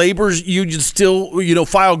right, labor's, you still,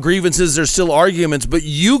 file grievances, there's still arguments, but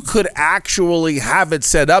you could actually have it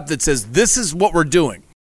set up that says, this is what we're doing.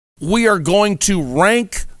 We are going to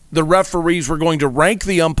rank the referees, we're going to rank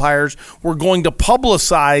the umpires, we're going to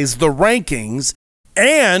publicize the rankings,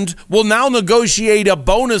 and we'll now negotiate a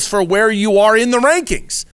bonus for where you are in the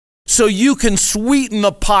rankings. So you can sweeten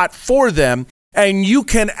the pot for them, and you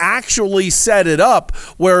can actually set it up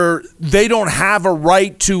where they don't have a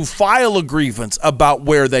right to file a grievance about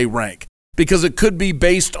where they rank, because it could be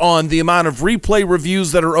based on the amount of replay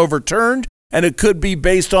reviews that are overturned, and it could be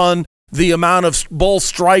based on the amount of ball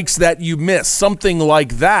strikes that you miss, something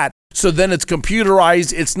like that. So then it's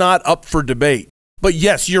computerized. It's not up for debate. But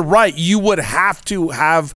yes, you're right. You would have to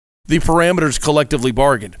have the parameters collectively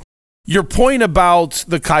bargained. Your point about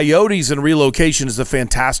the Coyotes and relocation is a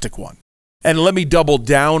fantastic one. And let me double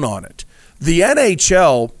down on it. The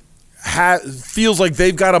NHL feels like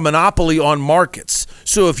they've got a monopoly on markets.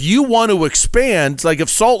 So if you want to expand, like if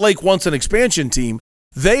Salt Lake wants an expansion team,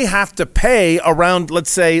 they have to pay around, let's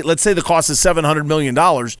say the cost is $700 million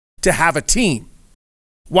to have a team.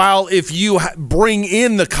 While if you bring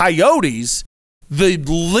in the Coyotes, the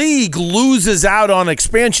league loses out on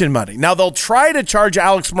expansion money. Now, they'll try to charge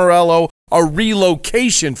Alex Morello a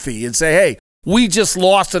relocation fee and say, hey, we just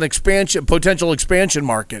lost an potential expansion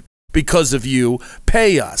market because of you.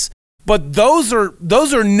 Pay us. But those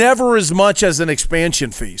are never as much as an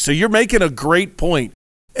expansion fee. So you're making a great point.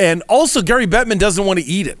 And also, Gary Bettman doesn't want to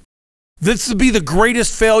eat it. This would be the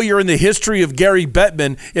greatest failure in the history of Gary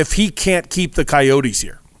Bettman if he can't keep the Coyotes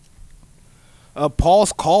here.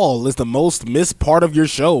 Paul's call is the most missed part of your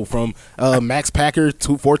show from Max Packer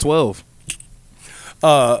 412.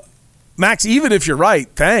 Max, even if you're right,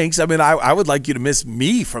 thanks. I mean, I would like you to miss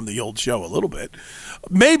me from the old show a little bit.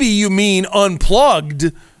 Maybe you mean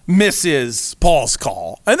Unplugged misses Paul's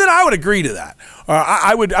call, and then I would agree to that.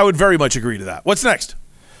 I would very much agree to that. What's next?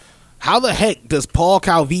 How the heck does Paul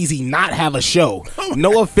Calvisi not have a show?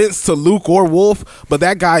 No offense to Luke or Wolf, but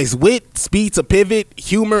that guy's wit, speed to pivot,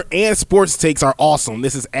 humor, and sports takes are awesome.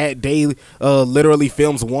 This is at Day Literally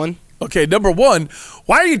Films 1. Okay, number one,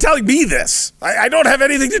 why are you telling me this? I don't have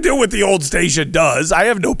anything to do with the old station does. I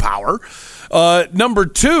have no power. Number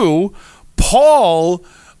two, Paul,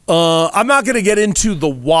 I'm not going to get into the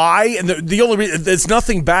why, and the only reason, it's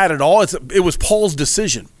nothing bad at all. It was Paul's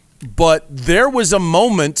decision. But there was a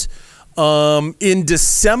moment in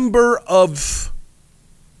December of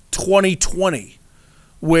 2020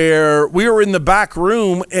 where we were in the back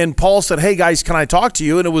room and Paul said, "Hey guys, can I talk to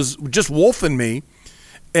you?" And it was just Wolf and me.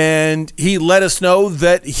 And he let us know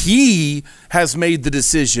that he has made the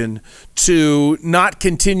decision to not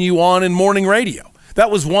continue on in morning radio. That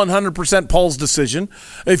was 100% Paul's decision.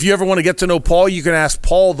 If you ever want to get to know Paul, you can ask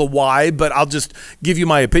Paul the why, but I'll just give you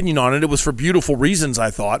my opinion on it. It was for beautiful reasons, I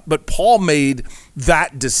thought. But Paul made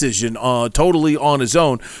that decision totally on his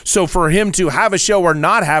own. So for him to have a show or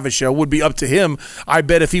not have a show would be up to him. I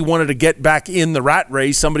bet if he wanted to get back in the rat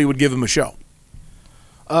race, somebody would give him a show.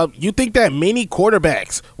 You think that many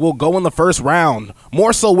quarterbacks will go in the first round?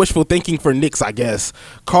 More so wishful thinking for Knicks, I guess.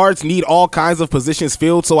 Cards need all kinds of positions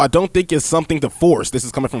filled, so I don't think it's something to force. This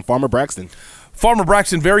is coming from Farmer Braxton. Farmer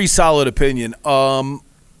Braxton, very solid opinion.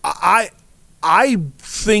 I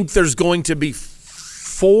think there's going to be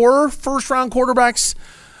 4 first-round quarterbacks.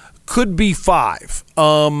 Could be 5.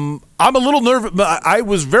 I'm a little nervous. I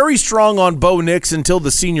was very strong on Bo Nix until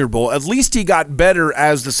the Senior Bowl. At least he got better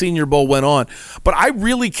as the Senior Bowl went on. But I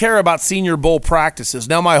really care about Senior Bowl practices.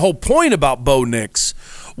 Now, my whole point about Bo Nix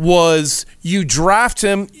was you draft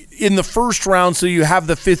him in the first round so you have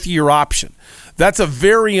the 5th-year option. That's a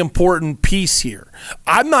very important piece here.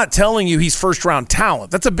 I'm not telling you he's first-round talent.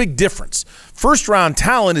 That's a big difference. First-round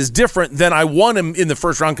talent is different than I want him in the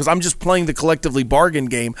first round because I'm just playing the collectively bargain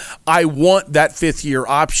game. I want that 5th-year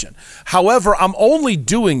option. However, I'm only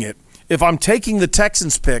doing it if I'm taking the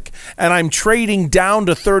Texans pick and I'm trading down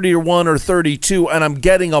to 31 or 32 and I'm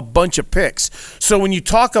getting a bunch of picks. So when you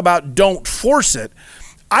talk about don't force it,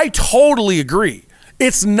 I totally agree.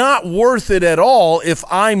 It's not worth it at all if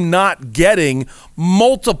I'm not getting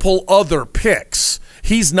multiple other picks.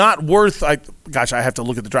 He's not worth, I have to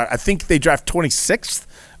look at the draft. I think they draft 26th.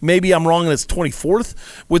 Maybe I'm wrong and it's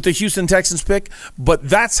 24th with the Houston Texans pick. But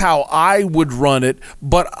that's how I would run it.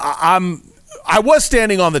 But I was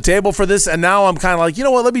standing on the table for this, and now I'm kind of like, you know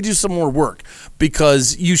what, let me do some more work.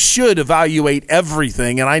 Because you should evaluate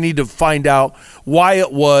everything, and I need to find out why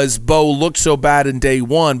it was Bo looked so bad in day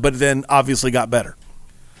one, but then obviously got better.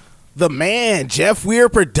 The man, Jeff Weir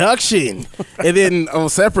Production. And then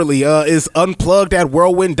separately, is unplugged at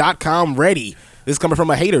whirlwind.com ready. This is coming from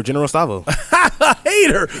a hater, General Stavo. A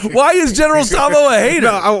hater? Why is General Stavo a hater?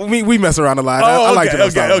 No, we mess around a lot. I like General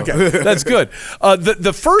Stavo. Okay. That's good.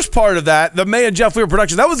 The first part of that, the man, Jeff Weir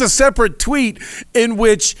Production, that was a separate tweet in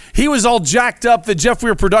which he was all jacked up that Jeff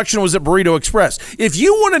Weir Production was at Burrito Express. If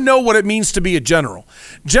you want to know what it means to be a general,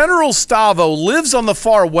 General Stavo lives on the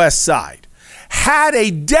far west side. Had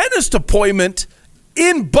a dentist appointment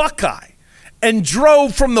in Buckeye and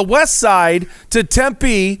drove from the west side to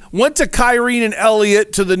Tempe, went to Kyrene and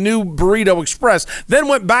Elliott to the new Burrito Express, then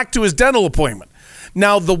went back to his dental appointment.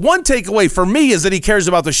 Now, the one takeaway for me is that he cares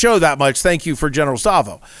about the show that much. Thank you for General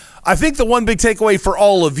Stavo. I think the one big takeaway for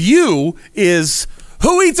all of you is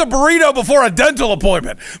who eats a burrito before a dental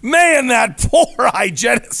appointment? Man, that poor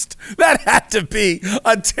hygienist. That had to be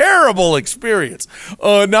a terrible experience.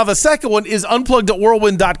 Now, the second one is unplugged at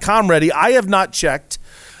whirlwind.com ready. I have not checked.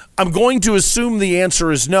 I'm going to assume the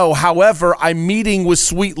answer is no. However, I'm meeting with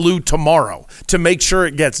Sweet Lou tomorrow to make sure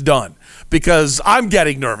it gets done because I'm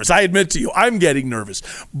getting nervous. I admit to you, I'm getting nervous.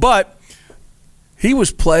 But he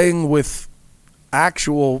was playing with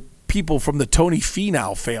actual people from the Tony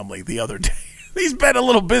Finau family the other day. He's been a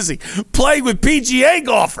little busy playing with PGA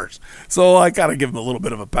golfers. So I got to give him a little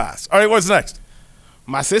bit of a pass. All right, what's next?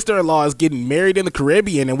 My sister-in-law is getting married in the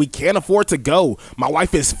Caribbean, and we can't afford to go. My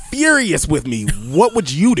wife is furious with me. What would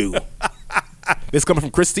you do? This coming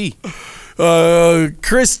from Chris T.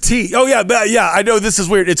 Chris T. Oh yeah, I know this is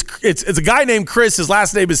weird. It's a guy named Chris. His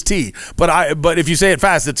last name is T. But if you say it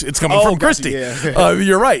fast, it's coming from Chris T. Yeah.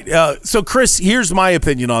 You're right. So Chris, here's my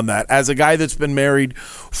opinion on that. As a guy that's been married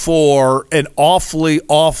for an awfully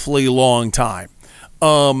long time,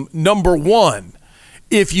 number one,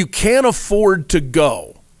 if you can't afford to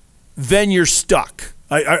go, then you're stuck.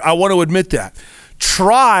 I want to admit that.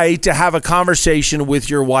 Try to have a conversation with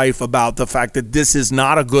your wife about the fact that this is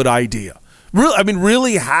not a good idea.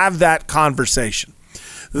 Really have that conversation.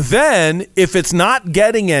 Then, if it's not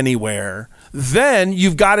getting anywhere, then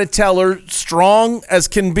you've got to tell her, strong as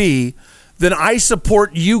can be, then I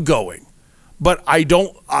support you going. But I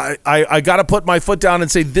got to put my foot down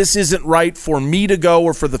and say, this isn't right for me to go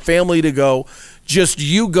or for the family to go. Just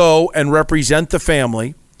you go and represent the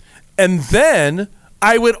family. And then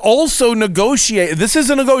I would also negotiate. This is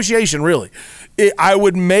a negotiation, really. I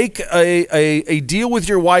would make a deal with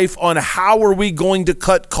your wife on how are we going to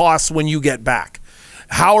cut costs when you get back.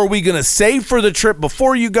 How are we going to save for the trip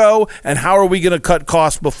before you go? And how are we going to cut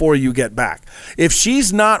costs before you get back? If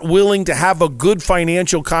she's not willing to have a good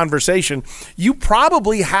financial conversation, you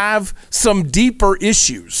probably have some deeper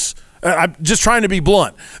issues. I'm just trying to be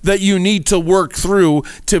blunt, that you need to work through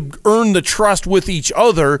to earn the trust with each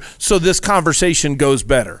other so this conversation goes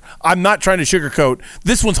better. I'm not trying to sugarcoat.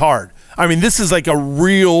 This one's hard. I mean, this is like a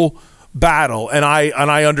real battle, and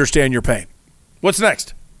I understand your pain. What's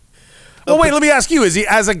next? Oh, wait, let me ask you,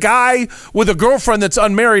 as a guy with a girlfriend that's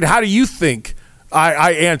unmarried, how do you think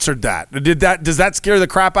I answered that? Does that scare the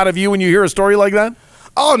crap out of you when you hear a story like that?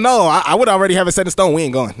 Oh, no, I would already have it set in stone. We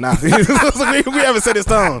ain't going. Nah. we haven't set in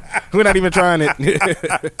stone. We're not even trying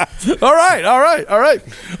it. All right.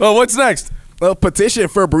 Well, what's next? A petition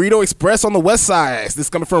for Burrito Express on the West Side. This is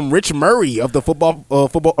coming from Rich Murray of the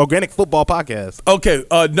Organic Football Podcast. Okay,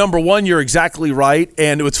 number one, you're exactly right.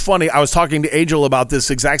 And it's funny, I was talking to Angel about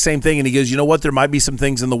this exact same thing, and he goes, you know what, there might be some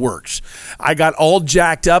things in the works. I got all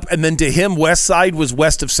jacked up, and then to him, West Side was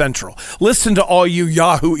west of Central. Listen to all you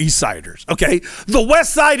Yahoo East Siders, okay? The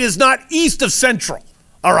West Side is not east of Central,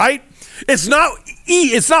 all right? It's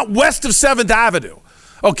not west of 7th Avenue.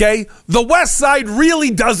 Okay, the West Side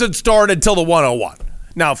really doesn't start until the 101.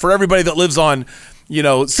 Now, for everybody that lives on,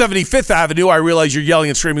 75th Avenue, I realize you're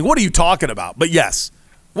yelling and screaming, what are you talking about? But yes,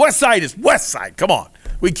 West Side is West Side. Come on.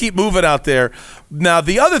 We keep moving out there. Now,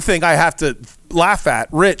 the other thing I have to laugh at,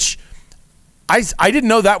 Rich, I didn't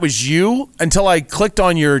know that was you until I clicked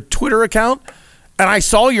on your Twitter account, and I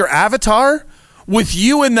saw your avatar with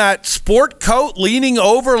you in that sport coat leaning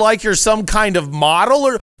over like you're some kind of model.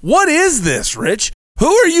 Or what is this, Rich? Who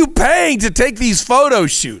are you paying to take these photo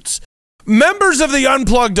shoots? Members of the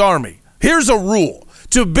Unplugged Army, here's a rule.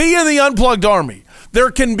 To be in the Unplugged Army, there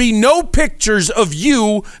can be no pictures of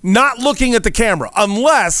you not looking at the camera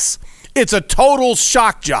unless it's a total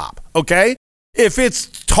shock job, okay? If it's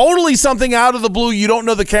totally something out of the blue, you don't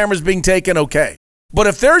know the camera's being taken, okay. But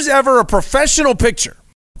if there's ever a professional picture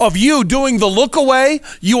of you doing the look away,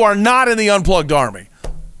 you are not in the Unplugged Army.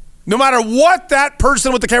 No matter what that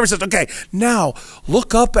person with the camera says, okay, now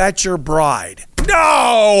look up at your bride.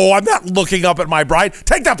 No, I'm not looking up at my bride.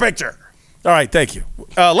 Take that picture. All right, thank you.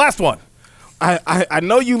 Last one. I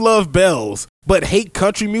know you love bells, but hate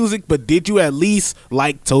country music, but did you at least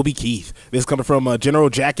like Toby Keith? This is coming from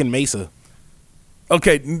General Jack in Mesa.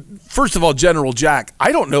 Okay, first of all, General Jack,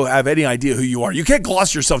 I don't have any idea who you are. You can't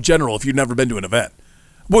gloss yourself general if you've never been to an event.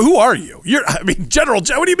 Well, who are you? General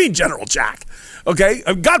Jack. What do you mean, General Jack? Okay,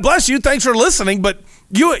 God bless you. Thanks for listening, but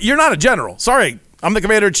you're not a general. Sorry, I'm the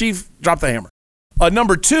commander-in-chief. Drop the hammer.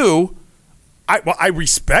 Number two, I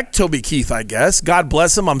respect Toby Keith, I guess. God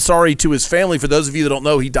bless him. I'm sorry to his family. For those of you that don't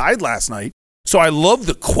know, he died last night. So I love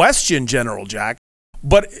the question, General Jack.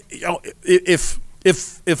 But if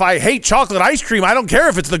I hate chocolate ice cream, I don't care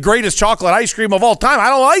if it's the greatest chocolate ice cream of all time. I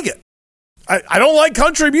don't like it. I don't like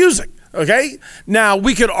country music. Okay? Now,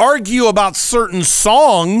 we could argue about certain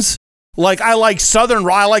songs. Like, I like Southern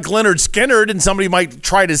rock, I like Leonard Skinner, and somebody might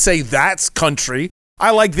try to say that's country.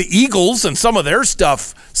 I like the Eagles, and some of their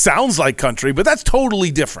stuff sounds like country, but that's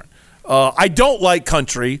totally different. I don't like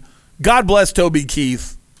country. God bless Toby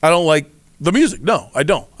Keith. I don't like the music. No, I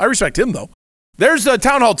don't. I respect him, though. There's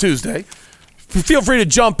Town Hall Tuesday. Feel free to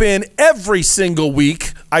jump in every single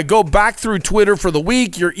week. I go back through Twitter for the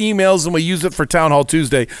week, your emails, and we use it for Town Hall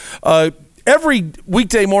Tuesday. Every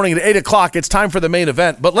weekday morning at 8 o'clock, it's time for the main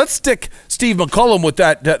event. But let's stick Steve McCullum with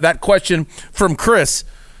that question from Chris.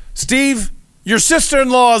 Steve, your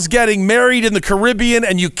sister-in-law is getting married in the Caribbean,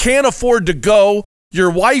 and you can't afford to go. Your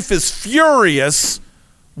wife is furious.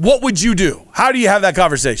 What would you do? How do you have that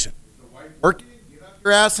conversation? Work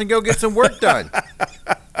your ass and go get some work done.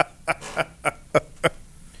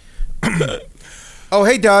 Oh,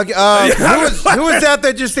 hey, Doug. Who was that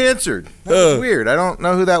just answered? That was weird. I don't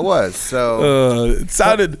know who that was. So it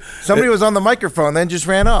sounded somebody was on the microphone, then just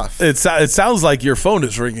ran off. It sounds like your phone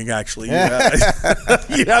is ringing. Actually, you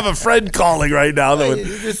have a friend calling right now. You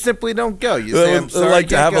just simply don't go. You say, I'm sorry, like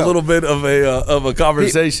to have a little bit of a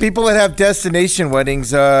conversation. People that have destination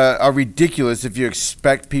weddings are ridiculous if you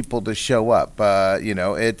expect people to show up.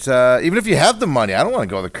 It's even if you have the money. I don't want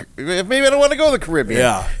to go maybe I don't want to go to the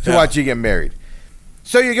Caribbean to watch you get married.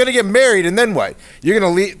 So you're going to get married, and then what? You're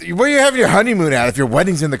going to leave. Where are you having your honeymoon at if your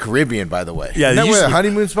wedding's in the Caribbean, by the way? Yeah, isn't that where the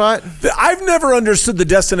honeymoon spot? I've never understood the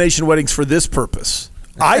destination weddings for this purpose.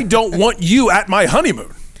 I don't want you at my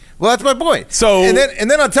honeymoon. Well, that's my point. So, and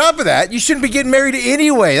then on top of that, you shouldn't be getting married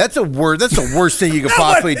anyway. That's the worst thing you could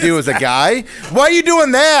possibly do as a guy. Why are you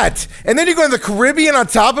doing that? And then you're going to the Caribbean on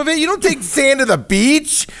top of it? You don't take sand to the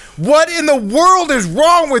beach? What in the world is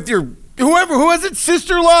wrong with your Who has it,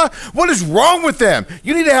 sister-in-law? What is wrong with them?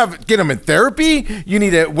 You need to get them in therapy. You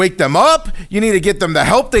need to wake them up. You need to get them the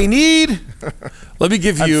help they need. Let me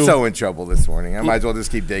give you. I'm so in trouble this morning. I might as well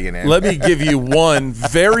just keep digging in. Let me give you one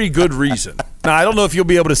very good reason. Now, I don't know if you'll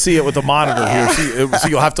be able to see it with the monitor here, so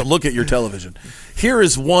you'll have to look at your television. Here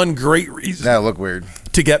is one great reason. That'll look weird.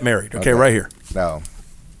 To get married. Okay, right here. No.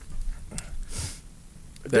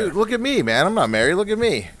 Dude, look at me, man. I'm not married. Look at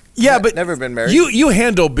me. Yeah, but never been married. You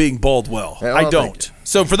handle being bald well. Yeah, I don't.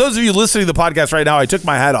 So for those of you listening to the podcast right now, I took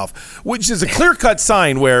my hat off, which is a clear-cut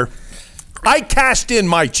sign where I cashed in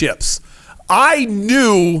my chips. I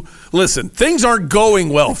knew, listen, things aren't going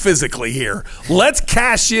well physically here. Let's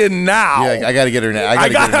cash in now. Yeah, I got to get her now.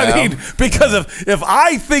 I mean, because if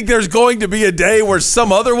I think there's going to be a day where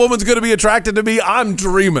some other woman's going to be attracted to me, I'm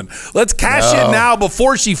dreaming. Let's cash in now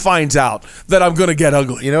before she finds out that I'm going to get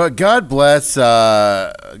ugly. You know what? God bless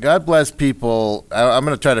people. I'm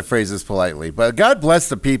going to try to phrase this politely, but God bless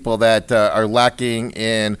the people that are lacking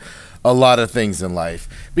in a lot of things in life,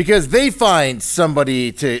 because they find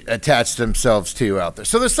somebody to attach themselves to out there.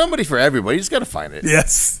 So there's somebody for everybody. You just got to find it.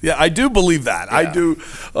 Yes. Yeah, I do believe that. Yeah. I do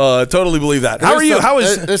totally believe that. How are you?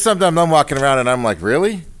 There's sometimes I'm walking around and I'm like,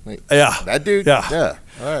 really? Like, yeah. That dude? Yeah.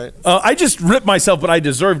 All right. I just ripped myself, but I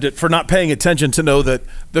deserved it for not paying attention to know that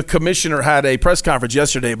the commissioner had a press conference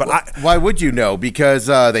yesterday. But why would you know? Because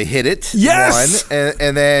they hid it. Yes.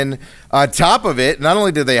 And then on top of it, not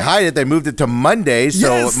only did they hide it, they moved it to Monday,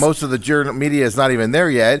 so most of the journal media is not even there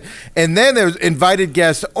yet. And then there's invited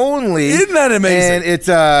guests only. Isn't that amazing?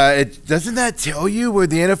 And doesn't that tell you where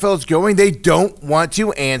the NFL is going? They don't want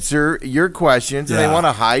to answer your questions, and they want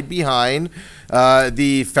to hide behind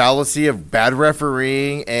the fallacy of bad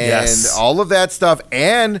refereeing and all of that stuff,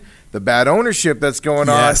 and the bad ownership that's going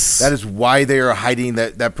on. That is why they are hiding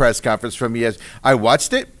that press conference from you. I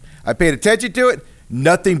watched it. I paid attention to it.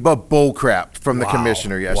 Nothing but bull crap from the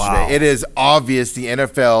commissioner yesterday. Wow. It is obvious the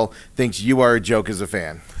NFL thinks you are a joke as a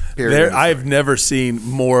fan. I've never seen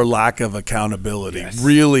more lack of accountability,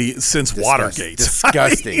 really, since Watergate.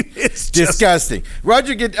 Disgusting. I mean, it's disgusting. The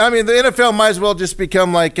NFL might as well just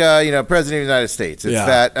become like, president of the United States. It's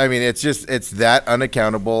that. I mean, it's that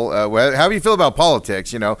unaccountable. How do you feel about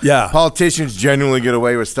politics? Politicians generally get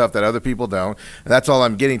away with stuff that other people don't. And that's all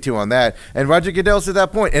I'm getting to on that. And Roger Goodell's at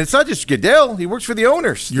that point. And it's not just Goodell. He works for the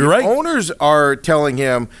owners. You're right. The owners are telling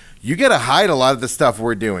him, you got to hide a lot of the stuff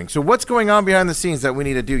we're doing. So what's going on behind the scenes that we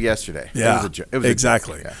need to do yesterday? Yeah, it was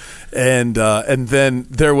exactly. And then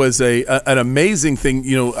there was an amazing thing.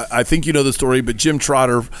 I think you know the story, but Jim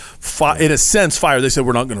Trotter, in a sense, fired. They said,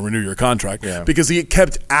 we're not going to renew your contract because he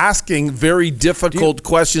kept asking very difficult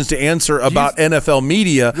questions to answer about NFL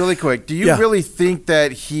media. Really quick, do you really think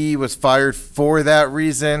that he was fired for that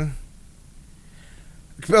reason?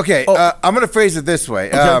 Okay, I'm going to phrase it this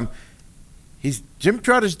way. Okay. Jim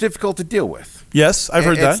Trotter's difficult to deal with. Yes, I've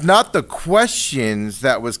heard that. It's not the questions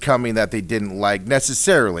that was coming that they didn't like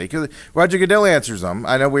necessarily, because Roger Goodell answers them.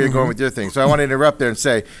 I know where you're going with your thing, so I want to interrupt there and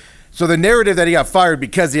say, so the narrative that he got fired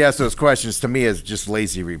because he asked those questions, to me, is just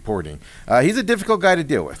lazy reporting. He's a difficult guy to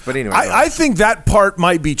deal with. But anyway, I think that part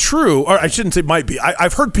might be true, or I shouldn't say might be.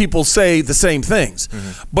 I've heard people say the same things.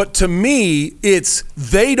 But to me, it's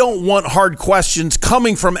they don't want hard questions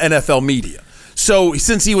coming from NFL media. So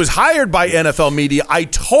since he was hired by NFL media, I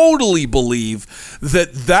totally believe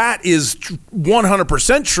that is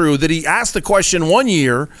 100% true, that he asked the question one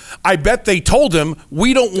year. I bet they told him,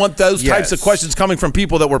 we don't want those types of questions coming from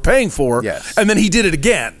people that we're paying for. Yes. And then he did it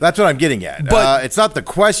again. That's what I'm getting at. But it's not the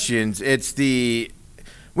questions, it's the...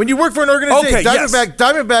 When you work for an organization,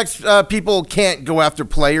 Diamondbacks people can't go after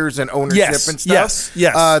players and ownership and stuff.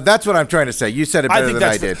 Yes. That's what I'm trying to say. You said it better than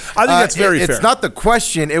I did. I think that's very fair. It's not the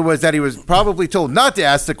question. It was that he was probably told not to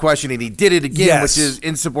ask the question, and he did it again, which is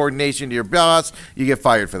insubordination to your boss. You get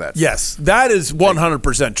fired for that. Yes, that is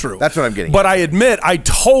 100% true. That's what I'm getting But I admit, I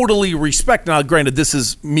totally respect, now granted, this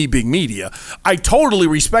is me being media, I totally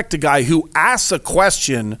respect a guy who asks a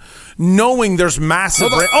question knowing there's massive...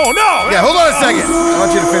 Oh, no! Yeah, hold on a second. I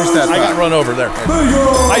want you to finish that thought. I got run over there.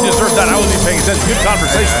 I deserved that. I wasn't even paying attention. Good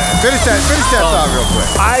conversation. Finish that thought real quick.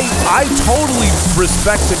 I totally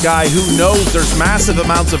respect a guy who knows there's massive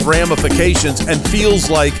amounts of ramifications and feels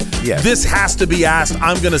like this has to be asked.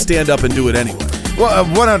 I'm going to stand up and do it anyway. Well,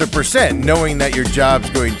 100%. Knowing that your job's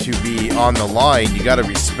going to be on the line, you got to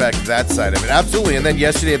respect that side of it. Absolutely. And then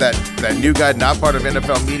yesterday, that new guy, not part of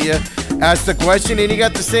NFL media, asked the question, and he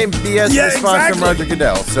got the same BS response from Roger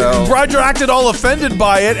Goodell. So Roger acted all offended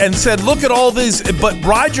by it and said, look at all these. But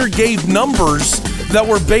Roger gave numbers that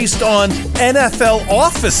were based on NFL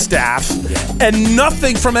office staff and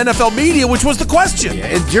nothing from NFL media, which was the question. Yeah,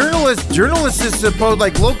 and journalists is supposed,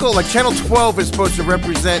 like local, like Channel 12 is supposed to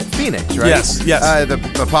represent Phoenix, right? Yes.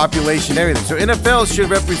 The population, everything. So NFL should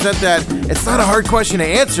represent that. It's not a hard question to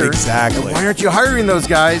answer. Exactly. And why aren't you hiring those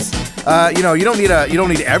guys? You don't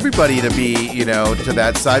need everybody to be, to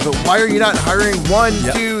that side, but why are you not hiring 1,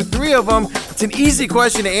 2, 3 of them? It's an easy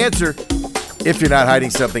question to answer if you're not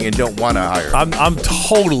hiding something and don't want to hire. I'm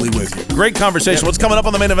totally with you. Great conversation. What's coming up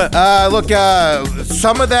on the main event? Look,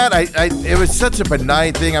 some of that, it was such a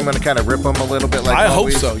benign thing. I'm going to kind of rip them a little bit. Like I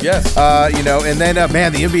always. hope so, yes. And then,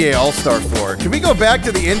 man, the NBA All-Star floor. Can we go back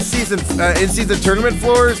to the in-season tournament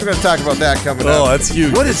floors? We're going to talk about that coming up. Oh, that's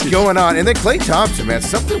huge. What is going on? And then Klay Thompson, man,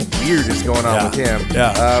 something weird is going on with him.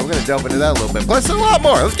 Yeah. We're going to delve into that a little bit. Plus, a lot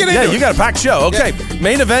more. Let's get into it. Yeah, you got a packed show. Okay,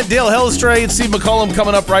 main event, Dale Hellestray and Steve McCollum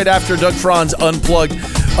coming up right after Doug Franz Unplugged.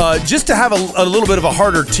 Just to have a little bit of a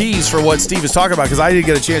harder tease for what Steve is talking about, because I didn't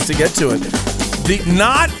get a chance to get to it.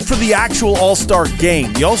 Not for the actual All-Star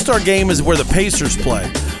game. The All-Star game is where the Pacers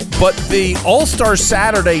play. But the All-Star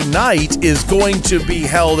Saturday night is going to be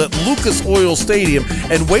held at Lucas Oil Stadium.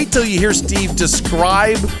 And wait till you hear Steve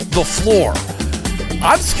describe the floor.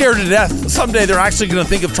 I'm scared to death someday they're actually going to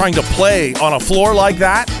think of trying to play on a floor like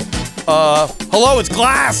that. Hello, it's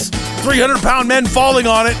glass. 300-pound men falling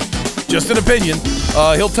on it. Just an opinion.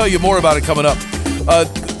 He'll tell you more about it coming up.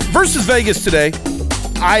 Versus Vegas today,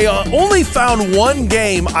 I only found one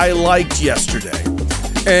game I liked yesterday.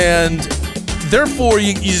 And therefore,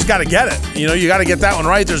 you just got to get it. You got to get that one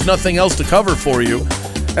right. There's nothing else to cover for you.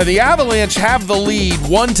 And the Avalanche have the lead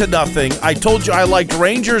 1-0. I told you I liked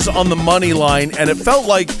Rangers on the money line, and it felt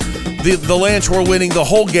like the Lanch were winning the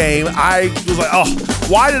whole game. I was like, oh,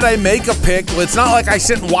 why did I make a pick? Well, it's not like I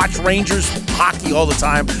sit and watch Rangers hockey all the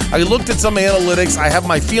time. I looked at some analytics. I have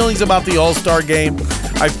my feelings about the All-Star game.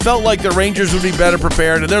 I felt like the Rangers would be better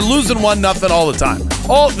prepared, and they're losing 1-0 all the time.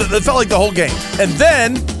 It felt like the whole game. And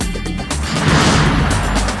then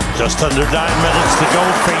just under 9 minutes to go.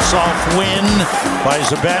 Face-off win by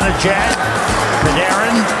Zibanejad.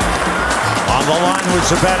 Panarin on the line with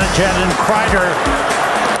Zibanejad and Kreider.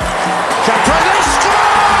 Shot try, they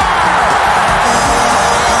score!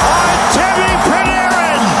 Timmy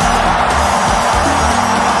Panarin!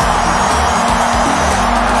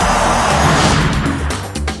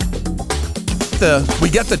 We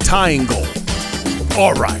get the tying goal.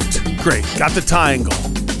 All right, great. Got the tying goal.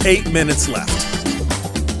 8 minutes left.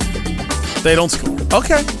 They don't score.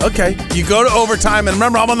 Okay. You go to overtime, and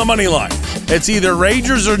remember, I'm on the money line. It's either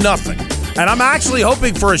Rangers or nothing. And I'm actually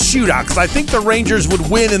hoping for a shootout, because I think the Rangers would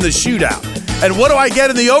win in the shootout. And what do I get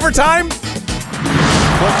in the overtime?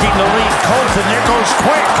 Looking to lead Colton. There goes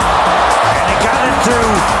Quick. And he got it through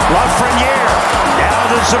Lafreniere. Now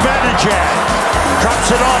to Zibanejad. Drops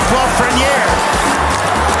it off Lafreniere.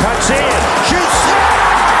 Cuts in. Shoots.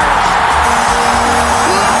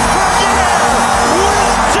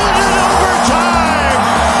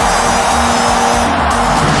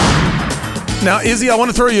 Now, Izzy, I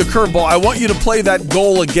want to throw you a curveball. I want you to play that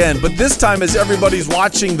goal again, but this time as everybody's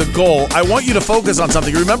watching the goal, I want you to focus on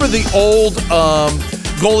something. Remember the old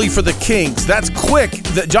goalie for the Kings? That's Quick,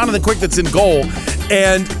 Jonathan Quick that's in goal.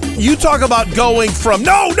 And you talk about going from,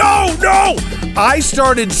 no! I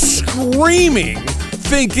started screaming,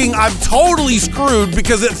 thinking I'm totally screwed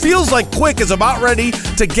because it feels like Quick is about ready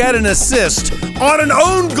to get an assist on an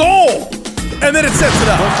own goal. And then it sets it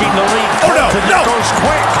up. Looking to lead. Oh, no. There goes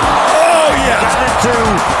Quick. Oh, yeah. Got it to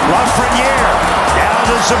Lafreniere. Now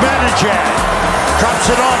to Zibanejad. Drops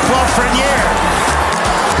it off Lafreniere.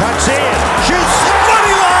 Cuts in. Shoots.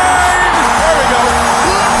 Money line! There we go.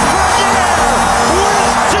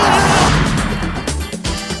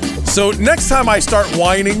 So next time I start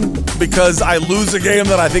whining because I lose a game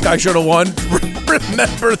that I think I should have won,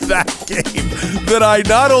 remember that game. That I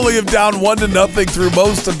not only am down 1-0 through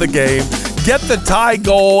most of the game, get the tie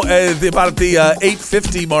goal at about the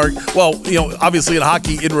 8:50 mark. Well, obviously in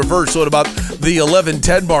hockey in reverse, so at about the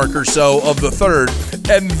 11:10 mark or so of the third.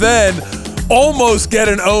 And then almost get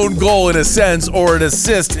an own goal in a sense, or an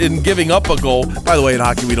assist in giving up a goal. By the way, in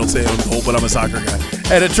hockey we don't say own goal, but I'm a soccer guy.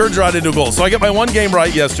 And it turns around into a goal. So I get my one game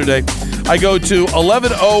right yesterday. I go to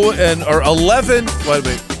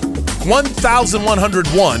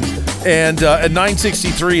 1,101. And at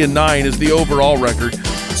 963-9 is the overall record.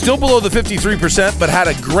 Still below the 53%, but had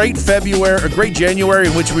a great January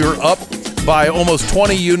in which we were up by almost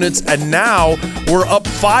 20 units, and now we're up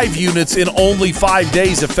 5 units in only 5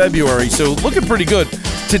 days of February. So looking pretty good.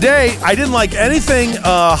 Today, I didn't like anything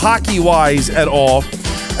hockey-wise at all.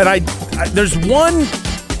 And there's one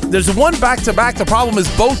back-to-back. The problem is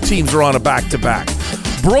both teams are on a back-to-back.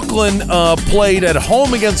 Brooklyn played at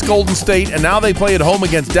home against Golden State, and now they play at home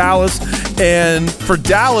against Dallas. And for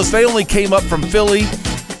Dallas, they only came up from Philly.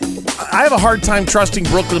 I have a hard time trusting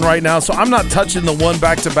Brooklyn right now, so I'm not touching the one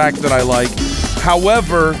back-to-back that I like.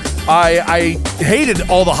 However, I hated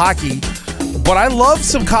all the hockey, but I love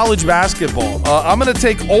some college basketball. I'm going to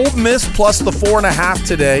take Ole Miss plus the 4.5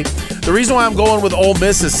 today. The reason why I'm going with Ole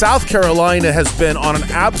Miss is South Carolina has been on an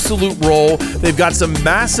absolute roll. They've got some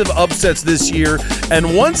massive upsets this year.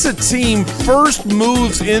 And once a team first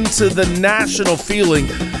moves into the national feeling,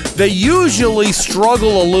 they usually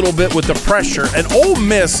struggle a little bit with the pressure. And Ole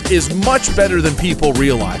Miss is much better than people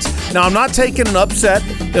realize. Now, I'm not taking an upset.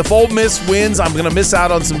 If Ole Miss wins, I'm going to miss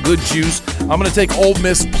out on some good juice. I'm going to take Ole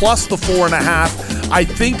Miss plus the 4.5. I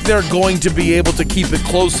think they're going to be able to keep it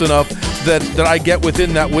close enough that I get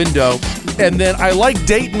within that window. And then I like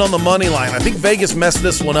Dayton on the money line. I think Vegas messed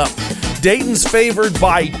this one up. Dayton's favored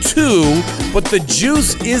by 2, but the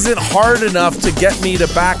juice isn't hard enough to get me to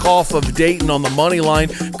back off of Dayton on the money line.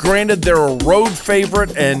 Granted, they're a road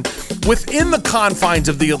favorite, and within the confines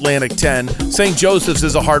of the Atlantic 10, St. Joseph's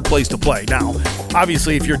is a hard place to play. Now,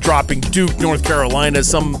 obviously, if you're dropping Duke, North Carolina,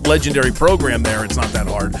 some legendary program there, it's not that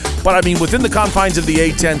hard. But, I mean, within the confines of the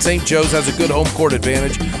A10, St. Joe's has a good home court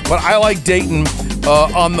advantage. But I like Dayton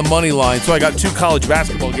on the money line, so I got 2 college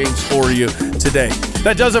basketball games for you today.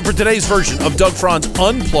 That does it for today's version of Doug Franz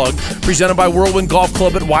Unplugged, presented by Whirlwind Golf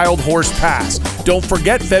Club at Wild Horse Pass. Don't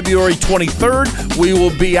forget, February 23rd, we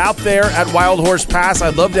will be out there at Wild Horse Pass.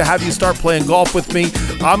 I'd love to have you start playing golf with me.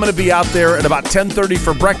 I'm going to be out there at about 10:30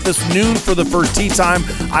 for breakfast, noon for the first tee time.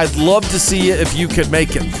 I'd love to see you if you could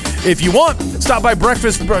make it. If you want, stop by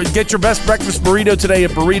breakfast, get your best breakfast burrito today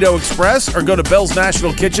at Burrito Express, or go to Bell's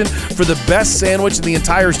Nashville Kitchen for the best sandwich in the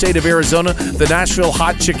entire state of Arizona, the Nashville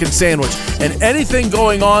Hot Chicken Sandwich. And anything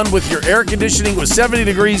going on with your air conditioning was 70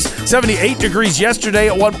 degrees, 78 degrees yesterday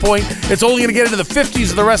at one point. It's only going to get into the 50s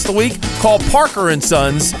for the rest of the week. Call Parker &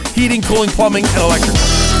 Sons Heating, Cooling, Plumbing, and Electrical.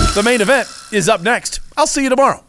 The main event is up next. I'll see you tomorrow.